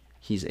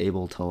he's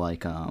able to,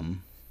 like, I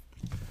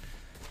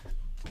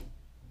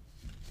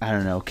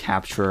don't know,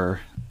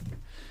 capture.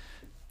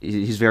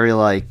 He's very,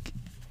 like,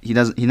 he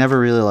never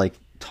really, like,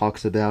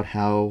 talks about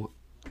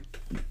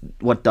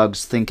what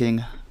Doug's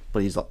thinking,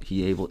 but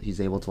he's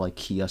able to, like,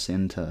 key us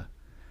into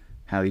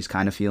how he's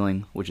kind of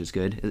feeling, which is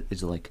good.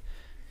 It's like,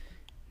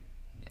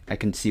 I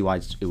can see why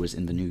it was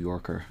in the New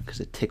Yorker, because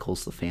it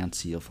tickles the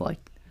fancy of like,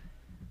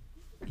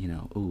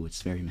 ooh,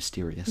 it's very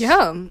mysterious.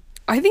 Yeah,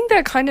 I think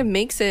that kind of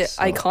makes it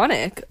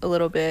iconic a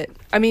little bit.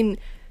 I mean,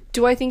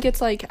 do I think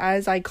it's like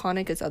as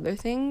iconic as other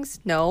things?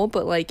 No,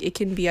 but like it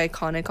can be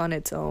iconic on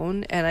its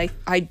own, and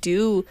I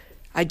do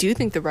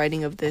think the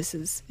writing of this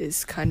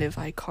is kind of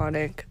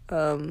iconic.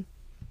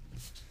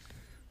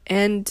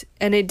 And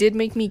it did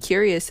make me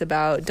curious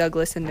about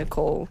Douglas and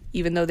Nicole,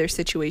 even though their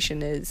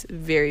situation is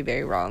very,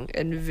 very wrong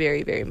and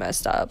very, very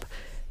messed up.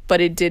 But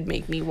it did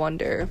make me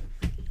wonder.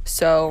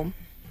 So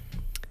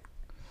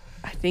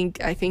I think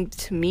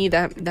to me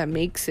that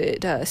makes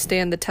it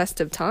stand the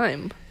test of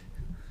time.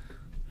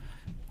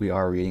 We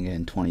are reading it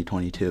in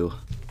 2022,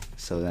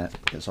 so that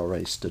has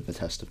already stood the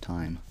test of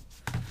time.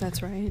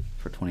 That's right.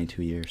 For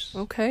 22 years.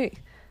 Okay.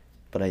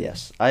 But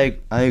yes, I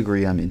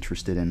agree. I'm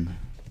interested in.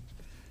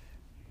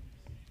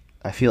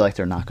 I feel like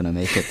they're not going to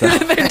make it, though.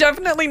 They're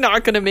definitely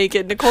not going to make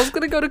it. Nicole's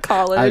going to go to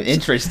college. I'm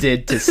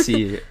interested to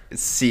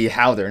see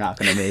how they're not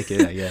going to make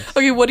it, I guess.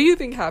 Okay, what do you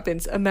think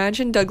happens?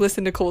 Imagine Douglas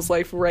and Nicole's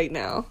life right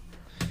now.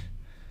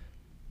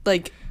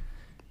 Like,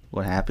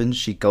 what happens?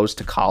 She goes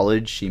to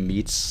college. She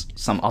meets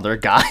some other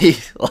guy,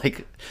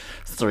 like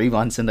 3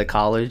 months into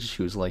college,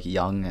 who's like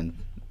young and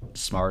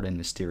smart and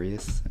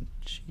mysterious. And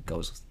she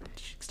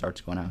starts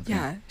going out with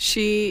him.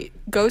 She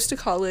goes to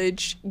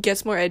college,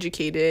 gets more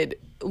educated,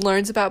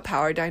 learns about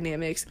power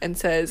dynamics, and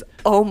says,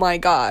 "Oh my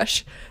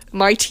gosh,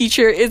 my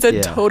teacher is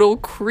a total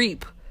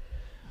creep."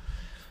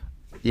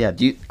 Yeah,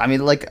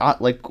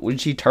 when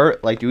she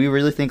do we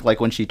really think like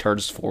when she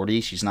turns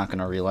 40, she's not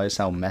gonna realize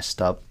how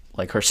messed up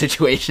like her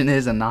situation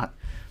is and not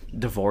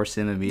divorce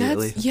him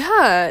immediately?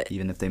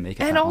 Even if they make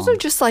it. And also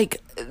just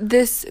like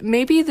this,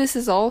 maybe this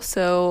is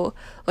also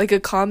like a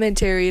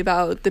commentary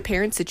about the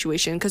parent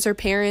situation, because her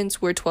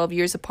parents were 12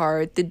 years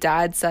apart. The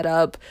dad set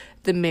up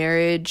the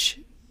marriage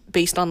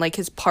based on like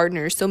his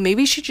partner, so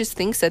maybe she just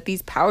thinks that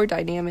these power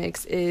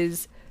dynamics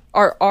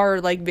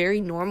are like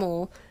very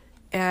normal,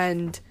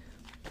 and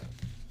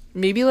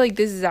maybe like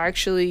this is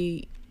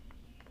actually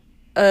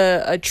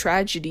a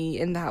tragedy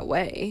in that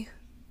way,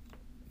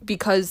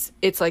 because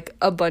it's like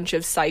a bunch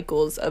of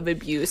cycles of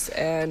abuse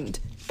and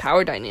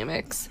power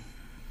dynamics.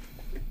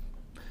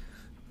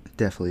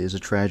 Definitely is a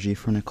tragedy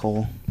for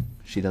Nicole.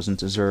 She doesn't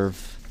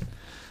deserve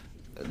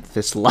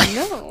this life.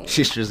 No.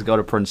 She should just go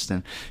to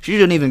Princeton. She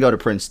shouldn't even go to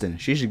Princeton.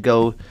 She should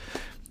go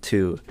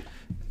to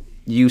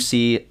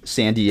UC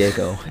San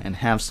Diego and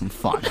have some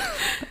fun.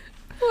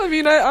 Well, I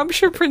mean, I'm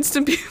sure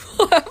Princeton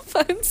people have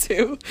fun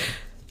too.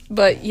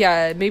 But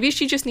yeah, maybe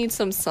she just needs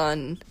some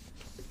sun.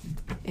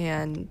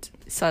 And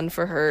sun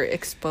for her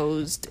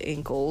exposed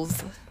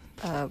ankles.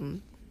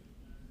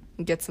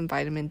 Get some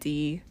vitamin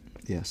D.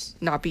 Yes.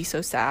 Not be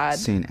so sad.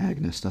 St.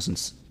 Agnes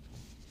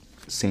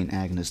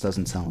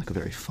doesn't sound like a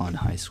very fun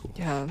high school.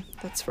 Yeah,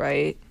 that's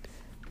right.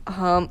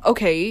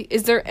 Okay,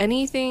 is there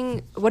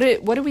anything... What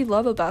do we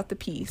love about the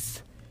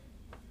piece?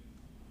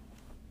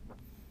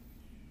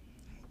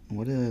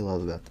 What did I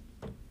love about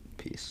the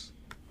piece?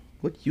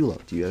 What do you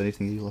love? Do you have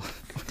anything you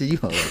love? What did you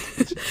love about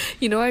the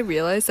piece? I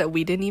realized that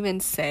we didn't even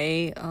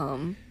say,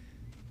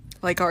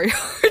 like, our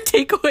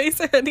takeaways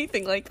or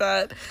anything like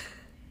that.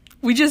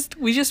 We just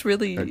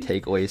really... Our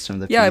takeaways from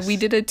the piece. Yeah, we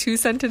did a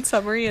 2-sentence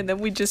summary, and then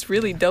we just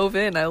really dove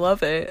in. I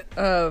love it.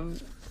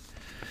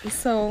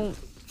 So,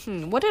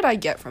 what did I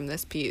get from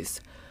this piece?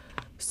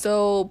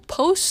 So,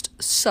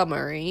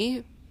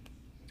 post-summary,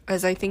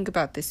 as I think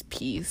about this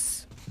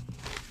piece,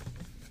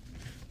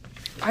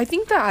 I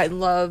think that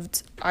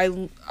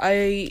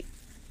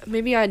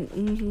maybe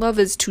love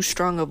is too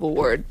strong of a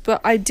word,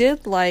 but I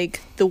did like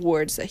the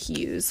words that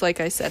he used.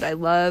 Like I said, I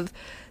love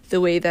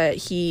the way that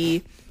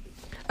he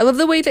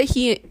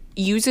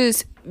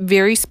uses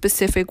very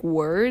specific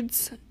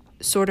words,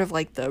 sort of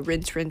like the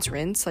rinse, rinse,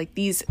 rinse, like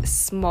these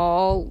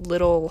small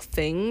little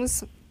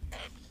things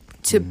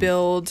to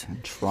build.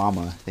 And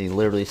trauma. They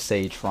literally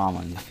say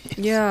trauma in the piece.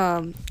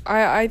 Yeah.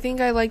 I think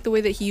I like the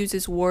way that he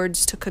uses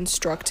words to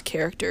construct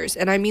characters.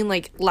 And I mean,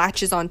 like,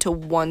 latches onto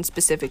one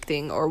specific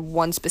thing or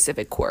one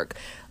specific quirk.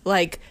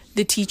 Like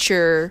the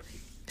teacher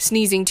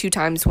sneezing 2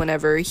 times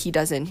whenever he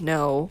doesn't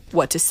know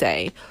what to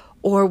say.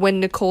 Or when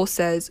Nicole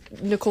signs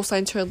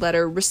her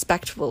letter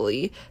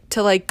respectfully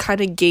to, like, kind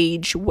of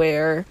gauge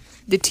where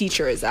the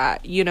teacher is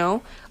at,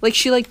 Like,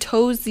 she, like,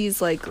 toes these,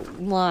 like,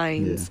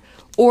 lines.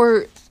 Yeah.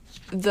 Or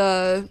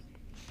the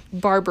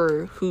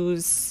barber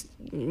whose,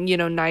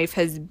 knife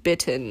has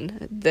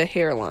bitten the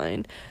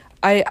hairline.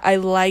 I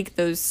like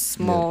those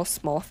small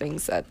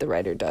things that the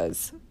writer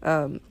does.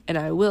 And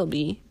I will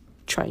be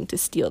trying to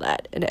steal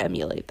that and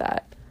emulate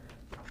that.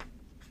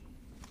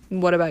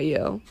 What about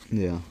you?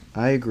 Yeah,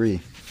 I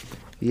agree.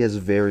 He has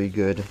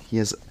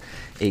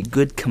a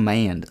good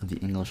command of the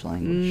English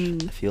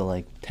language. I feel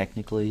like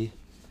technically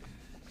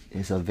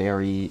is a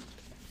very,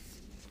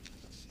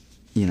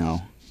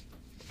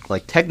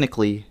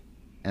 technically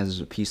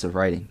as a piece of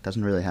writing,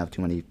 doesn't really have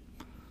too many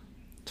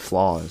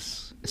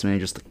flaws. It's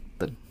mainly just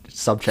the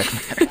subject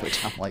matter,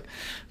 which I'm like,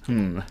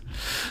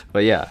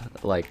 But yeah,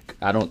 like,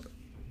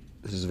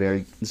 this is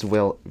very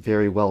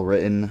well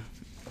written.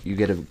 You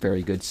get a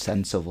very good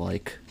sense of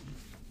like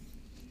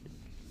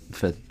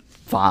the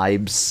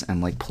vibes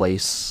and like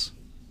place,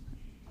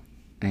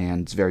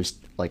 and it's very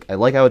like I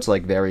like how it's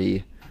like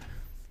very.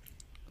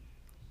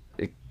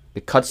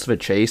 It cuts to the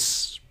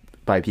chase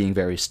by being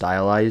very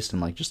stylized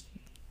and like just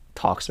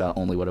talks about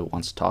only what it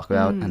wants to talk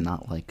about and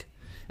not like.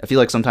 I feel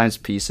like sometimes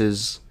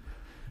pieces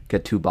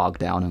get too bogged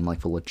down in like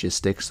the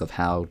logistics of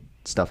how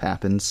stuff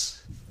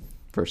happens,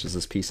 versus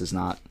this piece is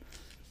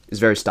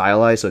very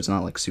stylized, so it's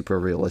not like super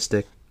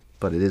realistic,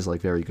 but it is like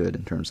very good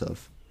in terms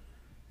of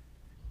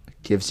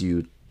it gives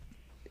you.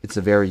 It's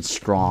a very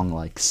strong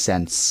like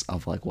sense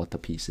of like what the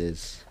piece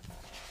is.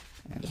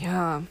 And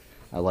Yeah.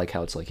 I like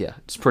how it's like, yeah,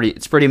 it's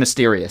pretty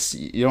mysterious.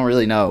 You don't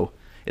really know.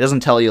 It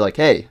doesn't tell you like,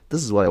 hey,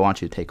 this is what I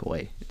want you to take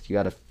away. You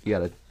gotta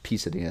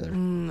piece it together.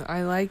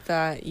 I like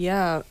that.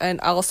 Yeah.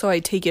 And also I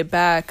take it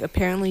back.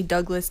 Apparently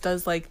Douglas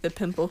does like the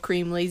pimple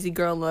cream lazy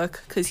girl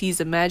look because he's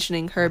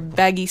imagining her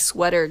baggy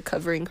sweater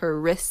covering her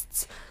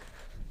wrists.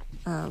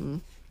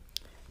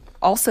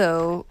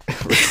 Also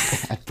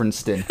At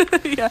Princeton,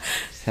 yeah.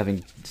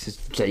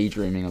 just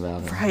daydreaming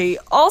about it. Right.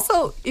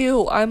 Also,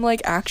 ew, I'm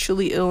like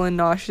actually ill and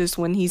nauseous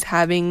when he's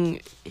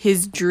having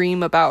his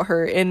dream about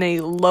her in a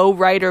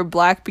lowrider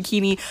black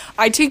bikini.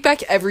 I take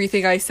back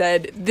everything I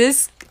said.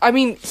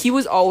 He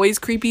was always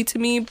creepy to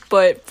me,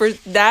 but for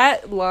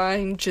that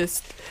line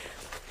just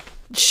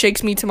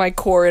shakes me to my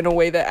core in a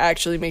way that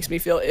actually makes me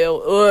feel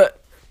ill. Ugh.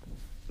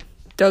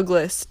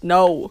 Douglas,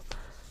 no.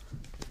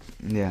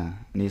 Yeah,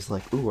 and he's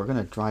like, ooh, we're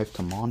gonna drive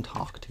to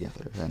Montauk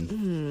together,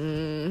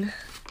 and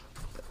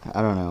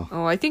I don't know.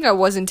 Oh, I think I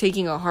wasn't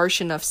taking a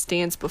harsh enough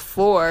stance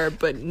before,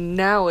 but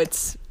now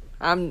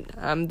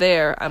I'm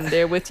there. I'm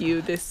there with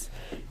you. It's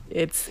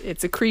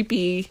a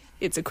creepy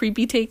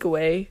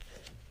takeaway.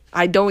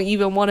 I don't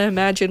even want to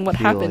imagine what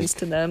happens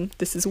to them.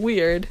 This is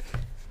weird.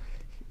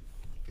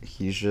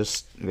 He's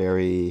just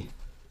like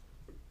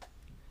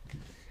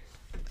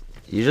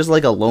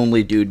a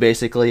lonely dude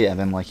basically, and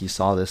then like he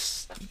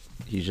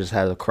just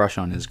had a crush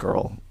on this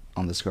girl,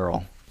 and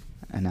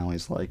now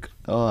he's like,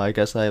 oh, I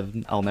guess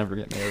I'll never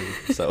get married,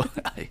 so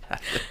I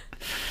have to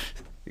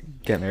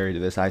get married to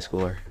this high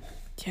schooler.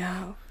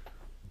 Yeah.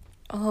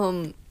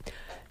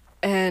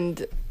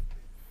 And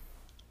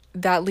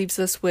that leaves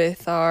us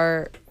with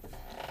our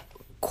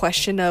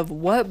question of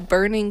what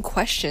burning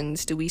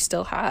questions do we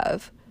still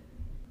have?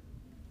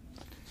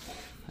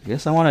 I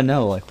guess I want to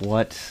know, like,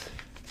 what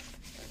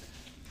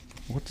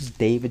does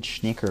David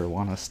Schickler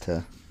want us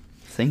to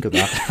think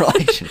about the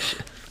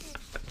relationship?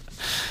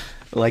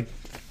 Like,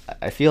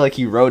 I feel like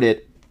he wrote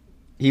it.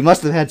 He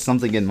must have had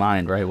something in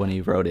mind, right, when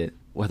he wrote it.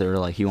 Whether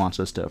like he wants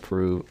us to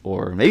approve,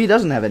 or maybe he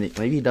doesn't have any.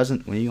 Maybe he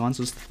doesn't. Maybe he wants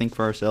us to think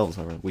for ourselves,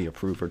 or we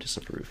approve or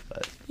disapprove.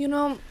 But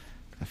I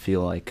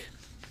feel like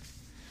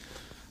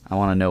I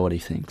want to know what he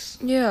thinks.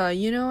 Yeah,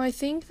 I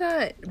think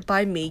that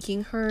by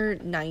making her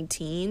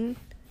 19,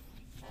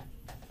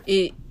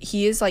 he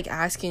is like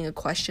asking a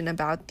question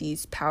about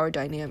these power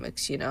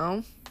dynamics.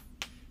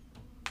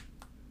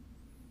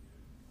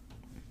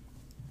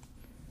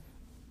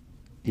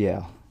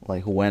 Yeah,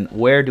 like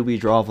where do we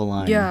draw the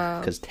line? Yeah,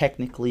 because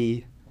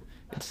technically,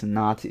 it's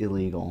not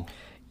illegal.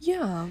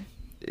 Yeah.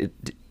 It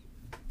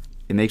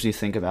makes me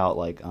think about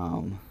like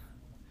I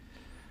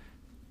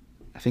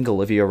think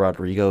Olivia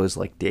Rodrigo is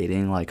like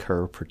dating like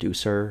her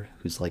producer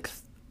who's like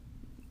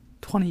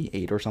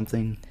 28 or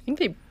something. I think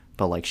they.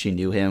 But like she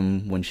knew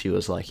him when she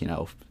was like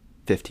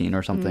 15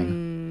 or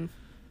something.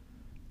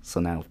 So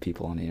now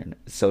people on the internet.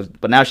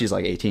 But now she's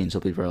like 18,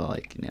 so people are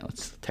like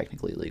it's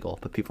technically illegal.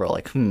 But people are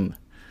like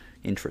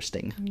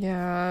interesting.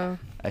 Yeah.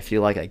 I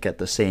feel like I get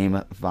the same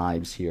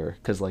vibes here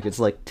because like it's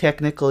like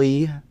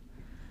technically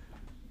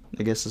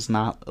I guess it's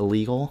not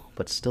illegal,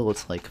 but still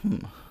it's like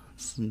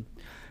some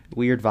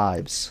weird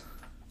vibes.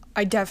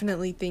 I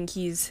definitely think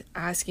he's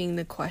asking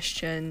the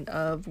question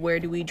of where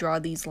do we draw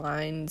these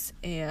lines,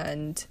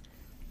 and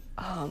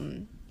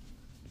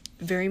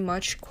very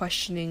much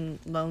questioning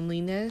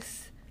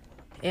loneliness.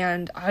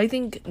 And I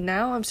think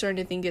now I'm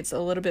starting to think it's a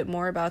little bit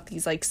more about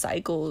these like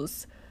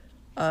cycles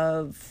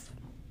of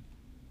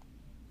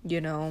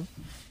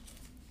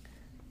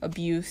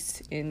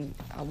abuse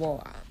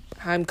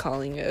I'm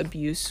calling it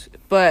abuse,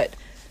 but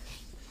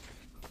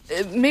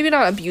maybe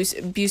not abuse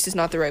is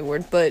not the right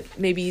word, but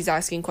maybe he's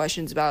asking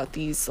questions about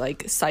these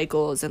like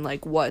cycles and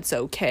like what's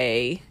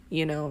okay,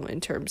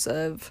 in terms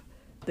of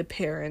the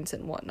parents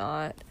and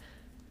whatnot,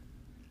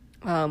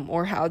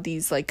 or how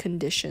these like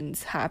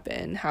conditions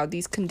happen, how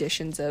these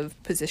conditions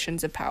of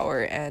positions of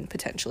power and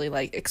potentially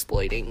like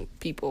exploiting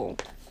people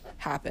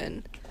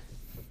happen.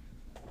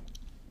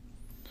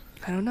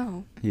 I don't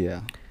know.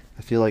 Yeah.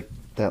 I feel like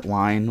that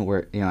line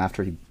where,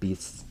 after he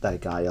beats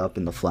that guy up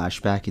in the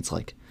flashback, it's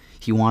like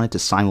he wanted to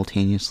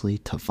simultaneously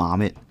to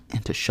vomit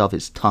and to shove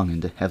his tongue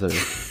into Heather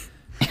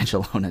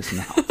Angelona's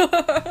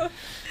mouth.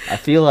 I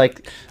feel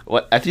like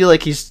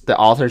he's the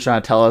author's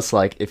trying to tell us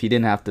like if he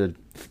didn't have to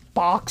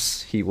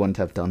box, he wouldn't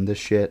have done this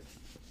shit,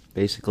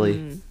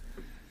 basically.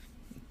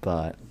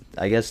 But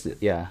I guess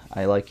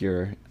I like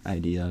your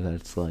idea that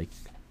it's like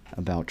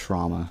about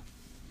trauma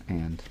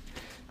and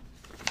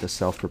the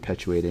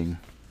self-perpetuating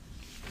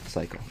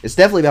cycle. It's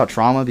definitely about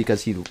trauma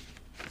because he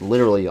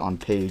literally on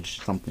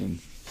page something,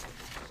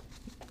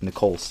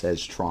 Nicole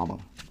says trauma.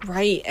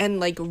 Right, and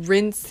like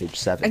rinse. Page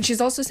 7. And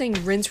she's also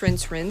saying rinse,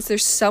 rinse, rinse.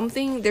 There's some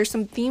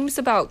themes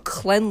about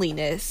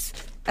cleanliness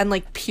and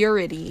like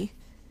purity.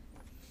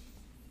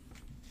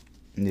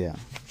 Yeah.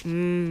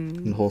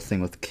 And the whole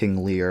thing with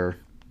King Lear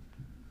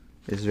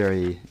is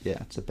very,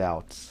 it's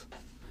about,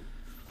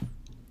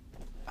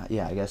 I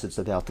guess it's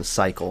about the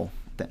cycle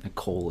that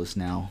Nicole is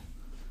now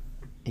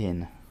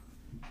in.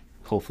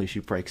 Hopefully she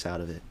breaks out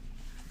of it.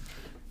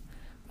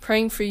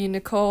 Praying for you,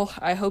 Nicole.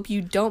 I hope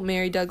you don't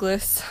marry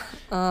Douglas.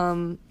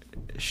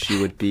 She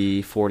would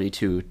be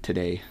 42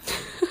 today.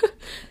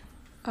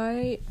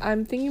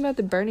 I'm thinking about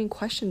the burning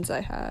questions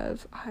I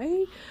have.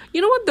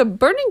 You know what? The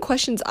burning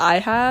questions I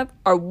have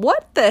are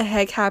what the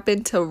heck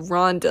happened to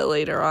Rhonda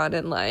later on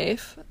in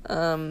life?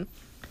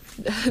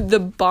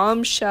 The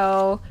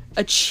bombshell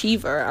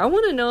achiever. I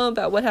want to know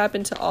about what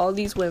happened to all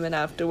these women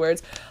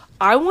afterwards.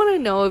 I want to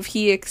know if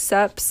he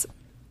accepts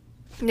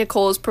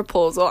Nicole's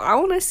proposal. I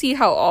want to see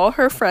how all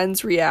her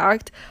friends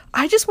react.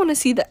 I just want to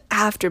see the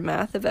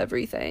aftermath of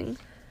everything.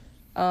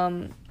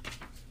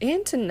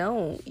 And to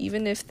know,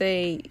 even if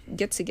they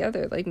get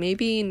together, like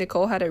maybe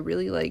Nicole had a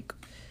really like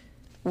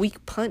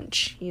weak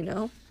punch, you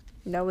know?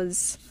 That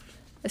was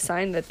a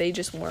sign that they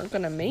just weren't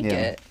gonna make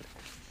it.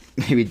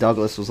 Maybe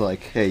Douglas was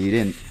like, "Hey, you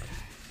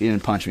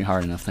didn't punch me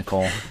hard enough,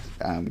 Nicole.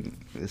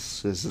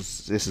 This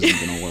isn't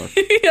gonna work."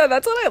 Yeah,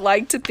 that's what I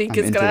like to think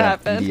is gonna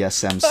happen.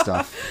 BDSM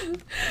stuff.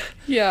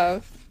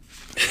 Yeah.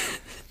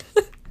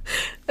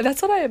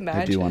 That's what I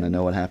imagine. I do want to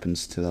know what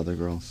happens to the other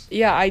girls.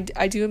 Yeah,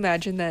 I do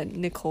imagine that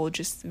Nicole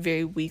just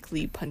very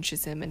weakly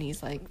punches him and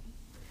he's like,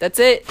 "That's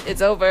it.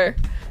 It's over."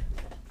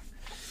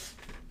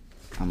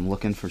 I'm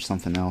looking for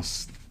something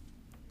else.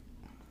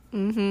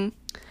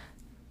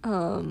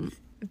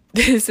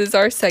 This is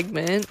our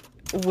segment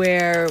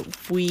where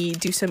we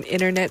do some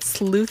internet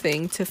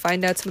sleuthing to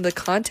find out some of the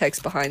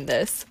context behind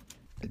this.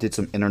 I did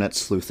some internet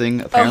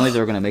sleuthing. Apparently they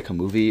were going to make a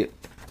movie.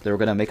 They were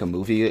going to make a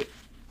movie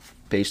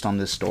based on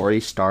this story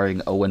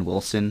starring Owen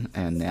Wilson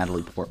and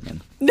Natalie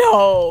Portman.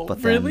 No,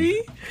 But then-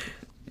 really?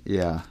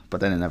 Yeah,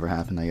 but then it never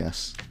happened, I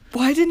guess.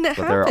 Why didn't it But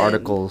happen? there are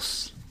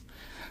articles.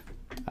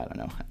 I don't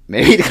know.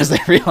 Maybe because they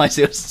realized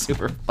it was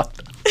super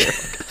fucked up.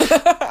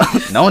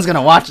 No one's going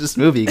to watch this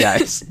movie,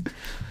 guys.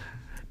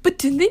 But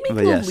didn't they make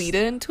But yes.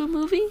 Lolita into a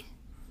movie?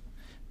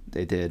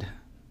 They did.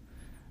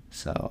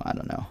 So, I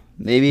don't know.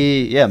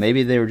 Maybe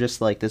they were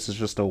just like, this is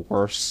just a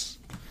worse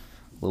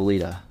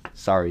Lolita.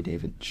 Sorry,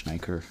 David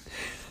Schickler.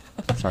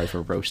 Sorry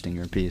for roasting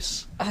your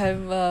piece. I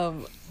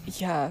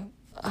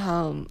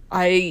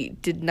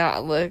did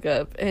not look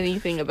up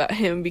anything about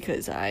him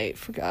because I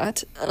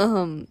forgot.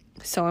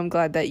 So I'm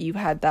glad that you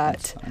had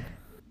that.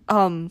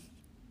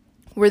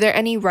 Were there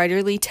any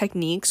writerly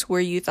techniques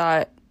where you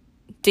thought,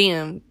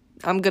 damn,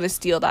 I'm gonna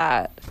steal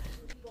that?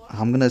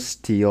 I'm gonna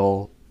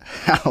steal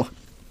how...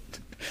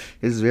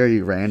 It's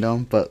very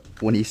random, but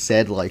when he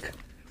said, like...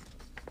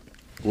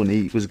 When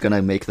he was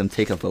gonna make them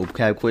take a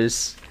vocab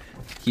quiz,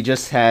 he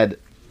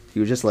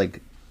was just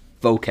like,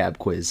 vocab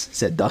quiz,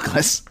 said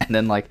Douglas. And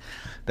then, like,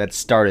 that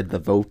started the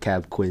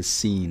vocab quiz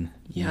scene.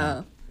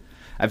 Yeah.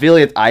 I feel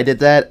like if I did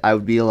that, I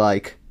would be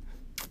like...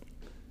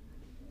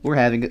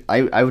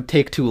 I would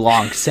take too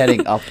long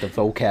setting up the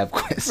vocab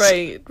quiz.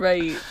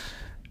 Right.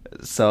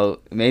 So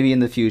maybe in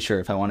the future,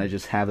 if I want to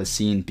just have a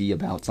scene be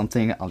about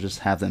something, I'll just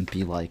have them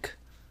be like,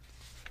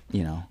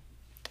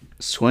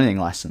 swimming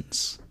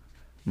lessons,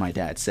 my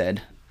dad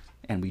said,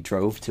 and we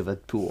drove to the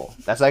pool.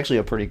 That's actually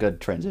a pretty good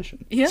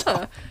transition. Yeah.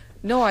 So.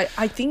 No, I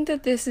think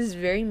that this is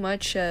very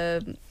much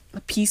a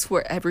piece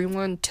where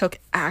everyone took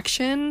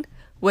action,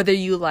 whether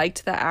you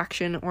liked the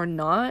action or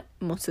not.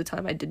 Most of the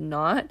time I did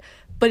not,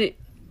 but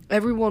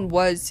everyone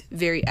was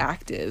very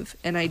active,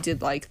 and I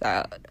did like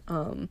that.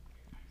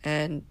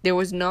 And there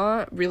was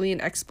not really an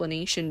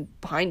explanation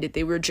behind it.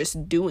 They were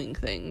just doing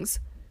things.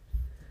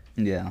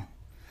 Yeah.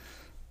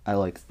 I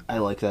like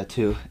that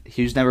too.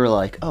 He was never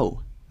like, oh,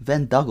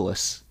 then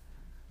Douglas,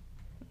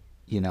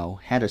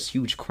 had a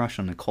huge crush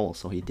on Nicole,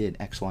 so he did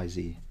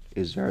XYZ. It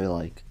was very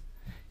like,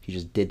 he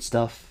just did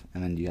stuff,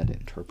 and then you had to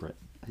interpret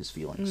his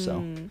feelings.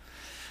 So,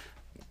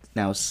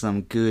 now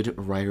some good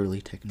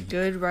writerly technique.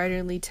 Good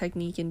writerly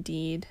technique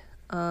indeed.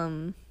 Let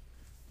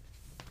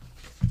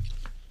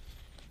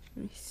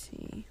me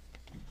see.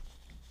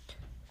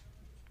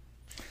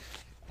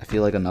 I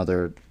feel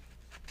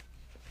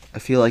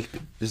like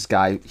this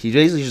guy, he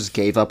basically just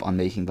gave up on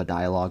making the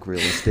dialogue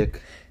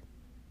realistic,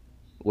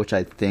 which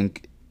I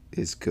think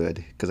is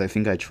good, because I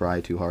think I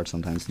try too hard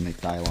sometimes to make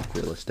dialogue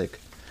realistic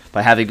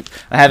by having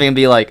him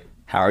be like,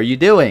 "How are you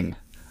doing?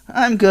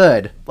 I'm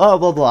good, blah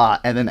blah blah,"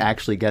 and then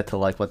actually get to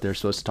like what they're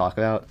supposed to talk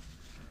about,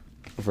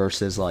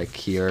 versus like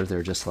here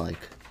they're just like,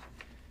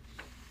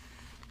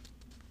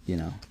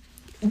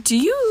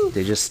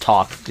 they just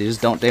talk, they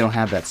don't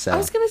have that set. I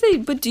was gonna say,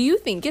 but do you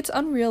think it's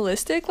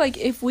unrealistic? Like,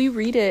 if we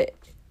read it,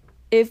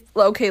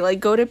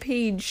 go to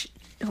page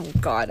Oh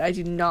God, I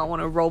do not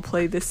want to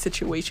roleplay this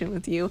situation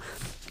with you.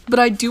 But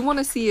I do want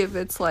to see if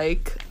it's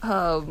like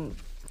I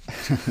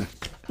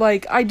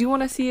do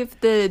want to see if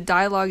the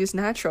dialogue is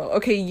natural.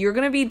 Okay, you're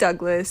gonna be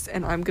Douglas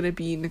and I'm gonna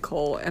be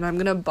Nicole, and I'm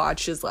gonna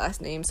botch his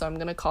last name, so I'm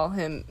gonna call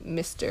him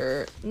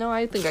Mr. No,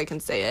 I think I can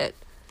say it.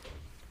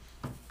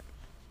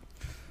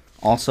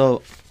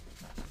 Also,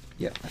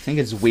 yeah, I think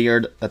it's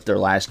weird that their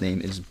last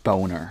name is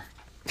Boner.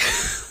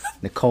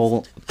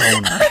 Nicole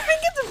Boner. I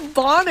think it's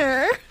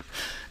Bonner.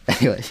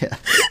 Anyway, yeah.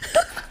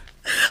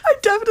 I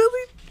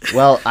definitely.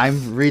 Well,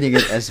 I'm reading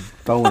it as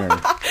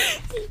Boner.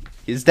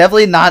 It's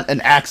definitely not an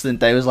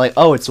accident that it was like,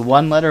 oh, it's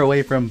one letter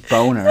away from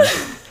Boner.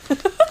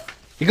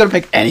 You could have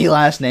picked any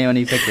last name and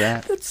you picked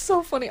that. That's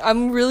so funny.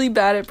 I'm really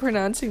bad at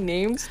pronouncing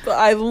names, but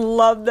I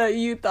love that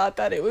you thought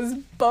that it was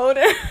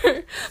Boner.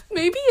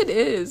 Maybe it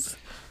is.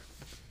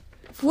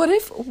 What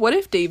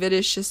if David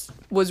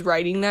was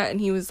writing that and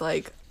he was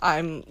like,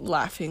 I'm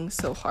laughing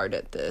so hard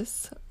at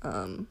this.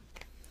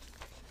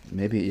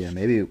 Maybe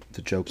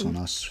the joke's on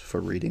us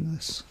for reading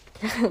this.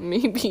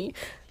 Maybe.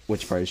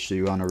 Which part do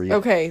you want to read?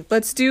 Okay,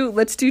 let's do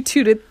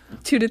 2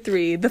 to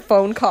 3, the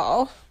phone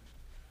call.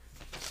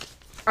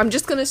 I'm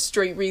just gonna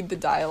straight read the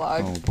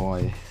dialogue. Oh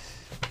boy.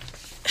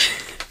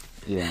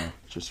 Yeah,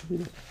 just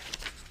read it.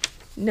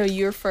 No,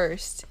 you're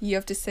first. You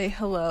have to say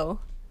hello.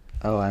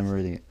 Oh, I'm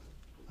reading it.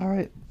 All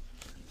right.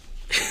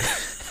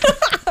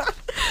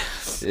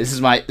 This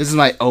is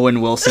my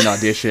Owen Wilson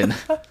audition.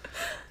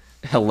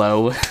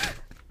 Hello.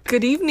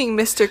 Good evening,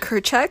 Mr.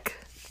 Kerchak.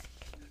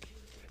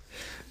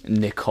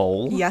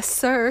 Nicole? Yes,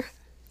 sir.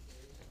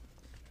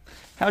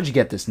 How'd you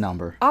get this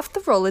number? Off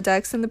the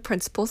Rolodex in the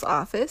principal's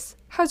office.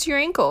 How's your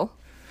ankle?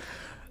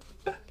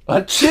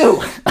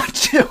 Achoo!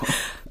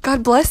 Achoo!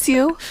 God bless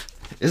you.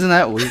 Isn't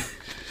that weird?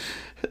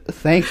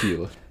 Thank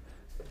you.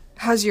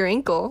 How's your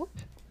ankle?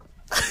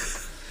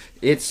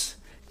 It's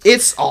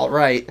all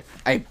right.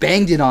 I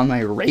banged it on my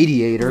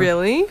radiator.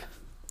 Really?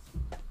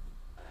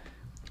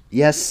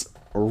 Yes,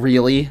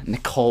 really,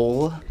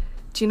 Nicole.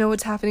 Do you know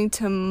what's happening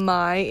to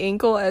my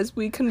ankle as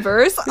we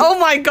converse? Oh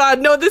my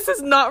God, no, this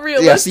is not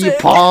realistic. Yeah, see,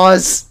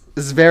 pause.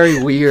 This is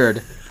very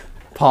weird.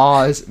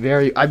 Pause.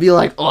 I'd be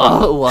like,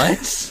 oh,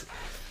 what?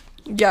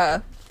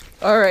 Yeah.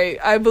 All right,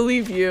 I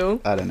believe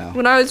you. I don't know.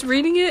 When I was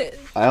reading it,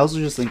 I also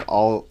just think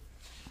all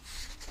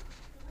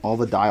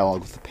the dialogue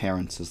with the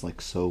parents is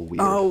like so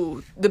weird.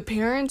 oh, the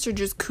parents are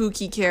just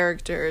kooky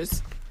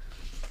characters.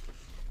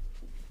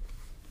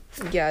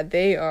 Yeah,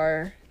 they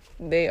are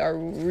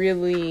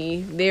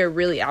really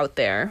out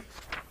there.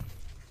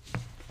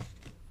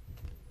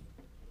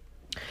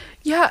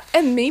 Yeah,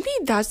 and maybe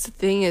that's the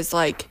thing, is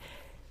like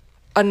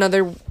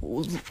another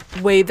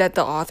way that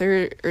the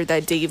author, or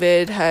that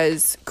David,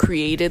 has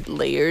created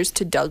layers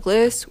to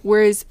Douglas,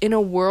 whereas in a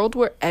world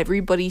where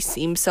everybody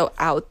seems so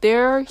out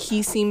there,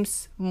 he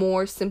seems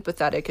more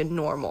sympathetic and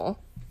normal.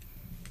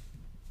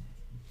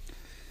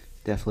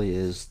 Definitely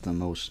is the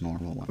most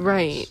normal one.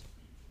 Right.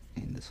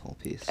 In this whole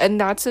piece. And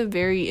that's a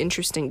very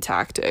interesting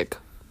tactic.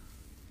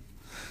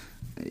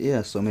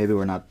 Yeah, so maybe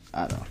we're not,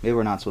 I don't know, maybe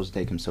we're not supposed to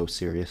take him so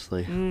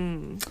seriously.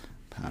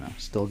 I don't know,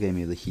 still gave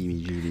me the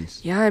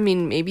heebie-jeebies. Yeah, I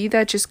mean, maybe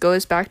that just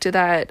goes back to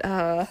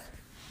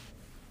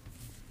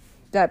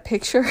that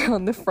picture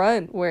on the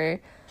front where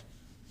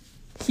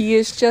he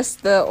is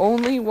just the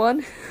only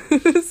one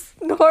who's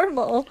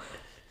normal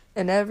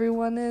and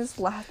everyone is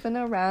laughing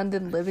around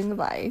and living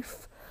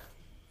life.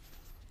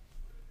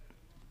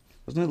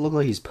 Doesn't it look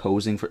like he's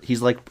posing for...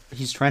 He's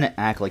trying to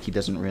act like he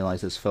doesn't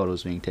realize his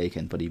photo's being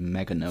taken, but he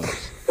mega knows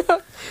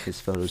his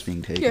photo's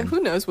being taken. Yeah, who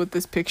knows what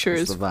this picture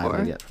That's is the vibe for.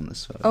 I get from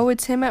this photo. Oh,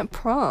 it's him at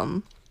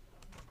prom.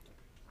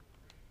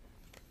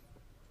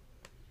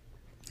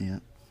 Yeah.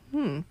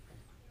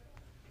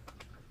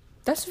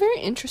 That's very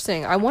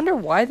interesting. I wonder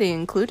why they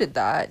included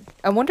that.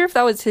 I wonder if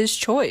that was his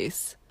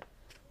choice.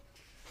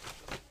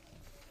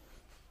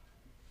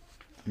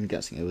 I'm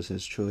guessing it was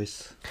his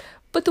choice.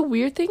 But the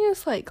weird thing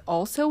is, like,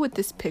 also with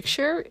this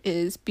picture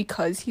is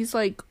because he's,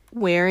 like,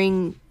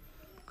 wearing,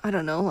 I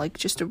don't know, like,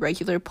 just a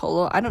regular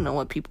polo. I don't know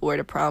what people wear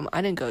to prom.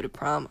 I didn't go to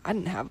prom. I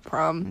didn't have a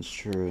prom. That's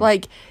true.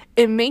 Like,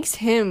 it makes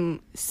him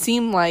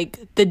seem like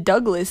the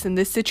Douglas in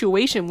this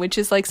situation, which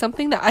is, like,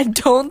 something that I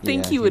don't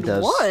think he would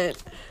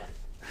want.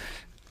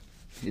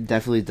 It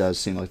definitely does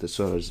seem like the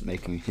photo is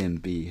making him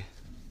be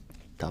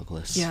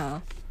Douglas. Yeah.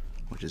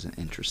 Which is an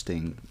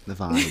interesting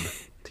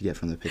vibe to get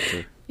from the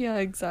picture. Yeah,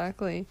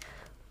 exactly.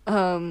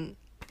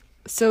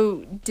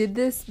 So did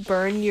this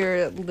burn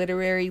your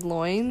literary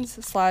loins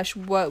 /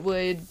 what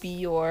would be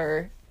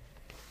your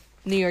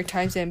New York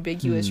Times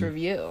ambiguous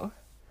review?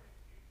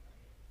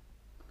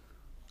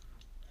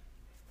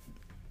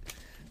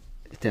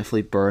 It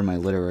definitely burned my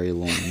literary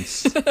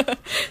loins.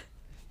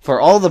 For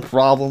all the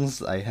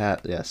problems I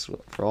had, yes,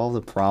 for all the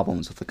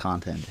problems with the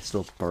content, it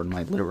still burned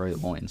my literary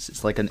loins.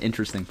 It's like an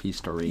interesting piece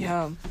to read.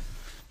 Yeah.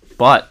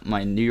 But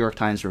my New York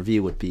Times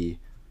review would be,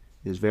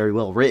 it was very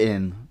well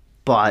written,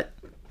 but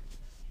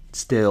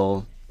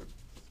still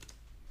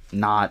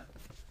not,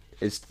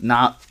 it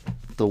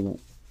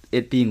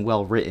being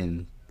well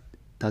written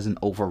doesn't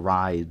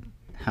override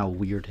how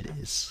weird it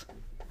is.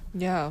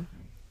 Yeah.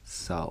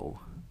 So,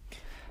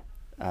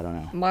 I don't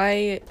know.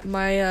 My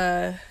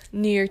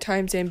New York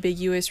Times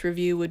ambiguous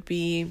review would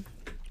be,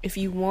 if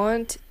you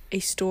want a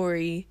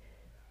story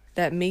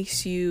that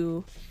makes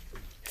you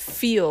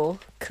feel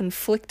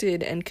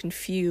conflicted and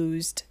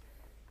confused,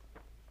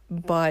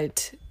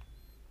 but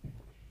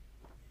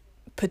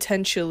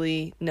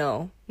potentially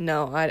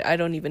I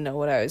don't even know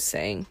what I was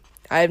saying.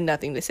 I have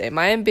nothing to say.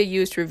 My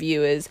ambiguous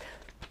review is,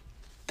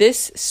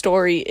 this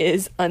story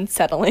is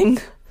unsettling.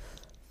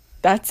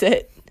 That's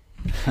it.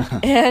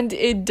 And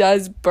it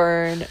does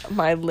burn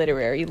my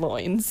literary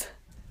loins.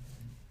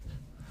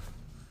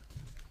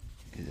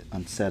 Is it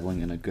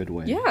unsettling in a good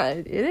way? Yeah,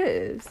 it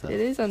is. So. It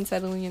is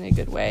unsettling in a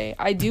good way.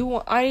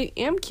 I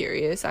am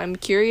curious. I'm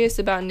curious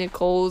about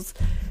Nicole's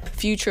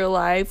future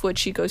life, what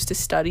she goes to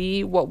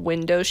study, what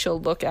window she'll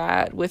look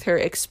at with her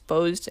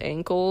exposed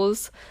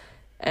ankles.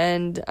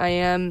 And I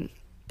am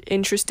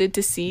interested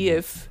to see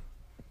if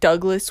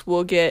Douglas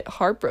will get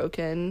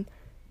heartbroken,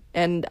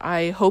 and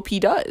I hope he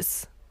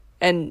does.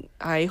 And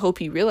I hope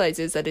he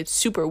realizes that it's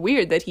super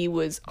weird that he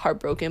was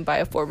heartbroken by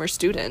a former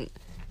student,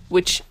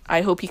 which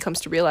I hope he comes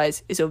to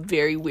realize is a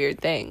very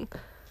weird thing.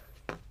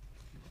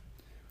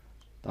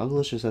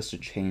 Douglas just has to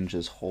change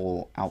his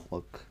whole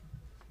outlook.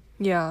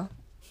 Yeah.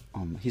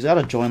 He's got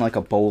to join like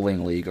a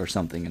bowling league or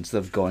something instead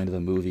of going to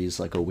the movies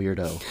like a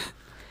weirdo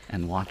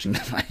and watching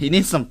them. He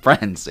needs some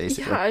friends,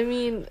 basically. Yeah, I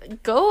mean,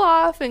 go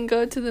off and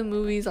go to the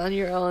movies on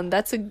your own.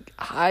 That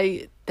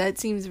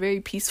seems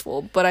very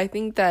peaceful, but I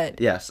think that...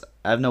 Yes,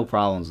 I have no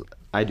problems.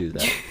 I do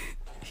that.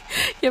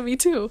 Yeah, me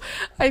too.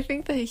 I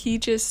think that he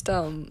just,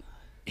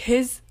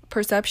 his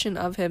perception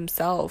of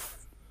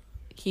himself,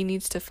 he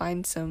needs to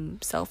find some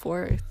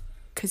self-worth,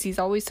 because he's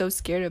always so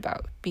scared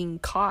about being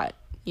caught,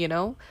 you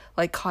know?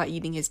 Like caught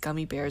eating his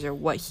gummy bears or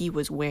what he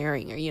was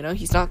wearing, or, you know,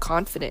 he's not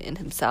confident in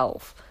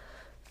himself.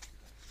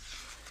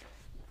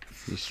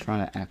 He's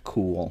trying to act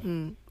cool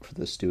for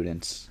the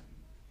students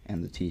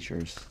and the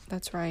teachers.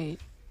 That's right.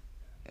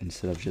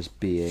 Instead of just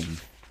being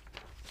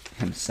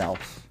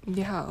himself.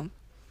 Yeah.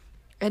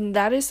 And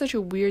that is such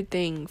a weird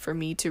thing for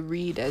me to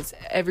read, as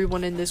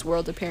everyone in this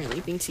world apparently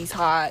thinks he's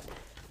hot,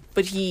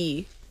 but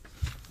he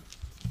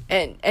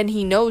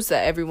knows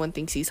that everyone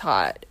thinks he's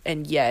hot,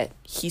 and yet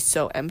he's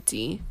so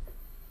empty.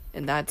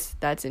 And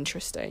that's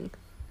interesting.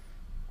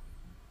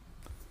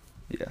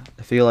 Yeah.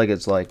 I feel like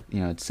it's like,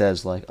 you know, it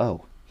says like,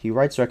 oh, he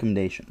writes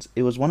recommendations.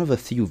 It was one of the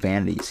few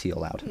vanities he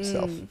allowed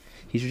himself.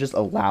 He should just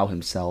allow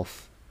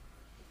himself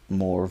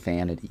more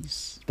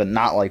vanities, but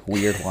not like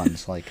weird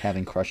ones, like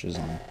having crushes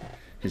on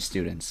his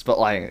students, but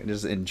like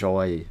just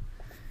enjoy.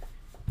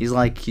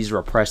 He's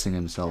repressing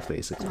himself,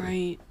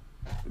 basically.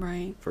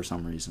 Right. For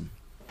some reason.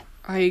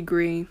 I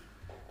agree.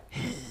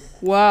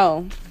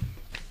 Well,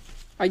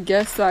 I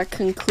guess that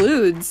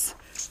concludes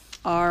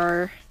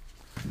our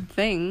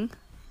thing.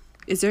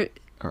 Is there...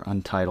 Or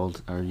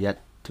untitled, or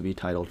yet to be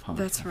titled podcast.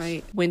 That's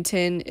right.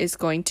 Winton is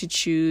going to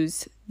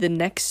choose the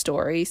next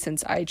story,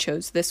 since I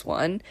chose this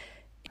one.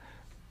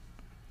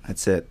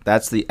 That's it.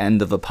 That's the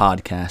end of the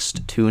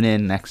podcast. Tune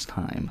in next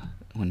time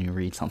when you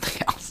read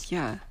something else.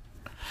 Yeah.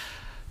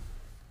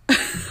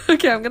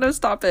 Okay, I'm going to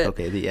stop it.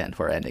 Okay, the end.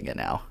 We're ending it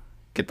now.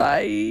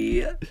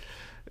 Goodbye.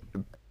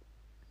 Bye.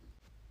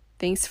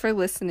 Thanks for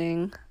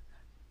listening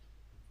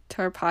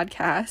to our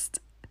podcast.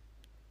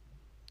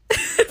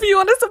 If you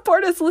want to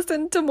support us,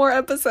 listen to more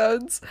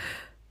episodes.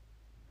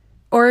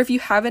 Or if you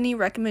have any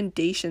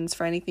recommendations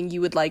for anything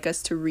you would like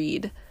us to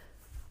read,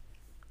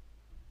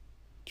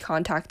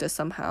 contact us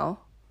somehow.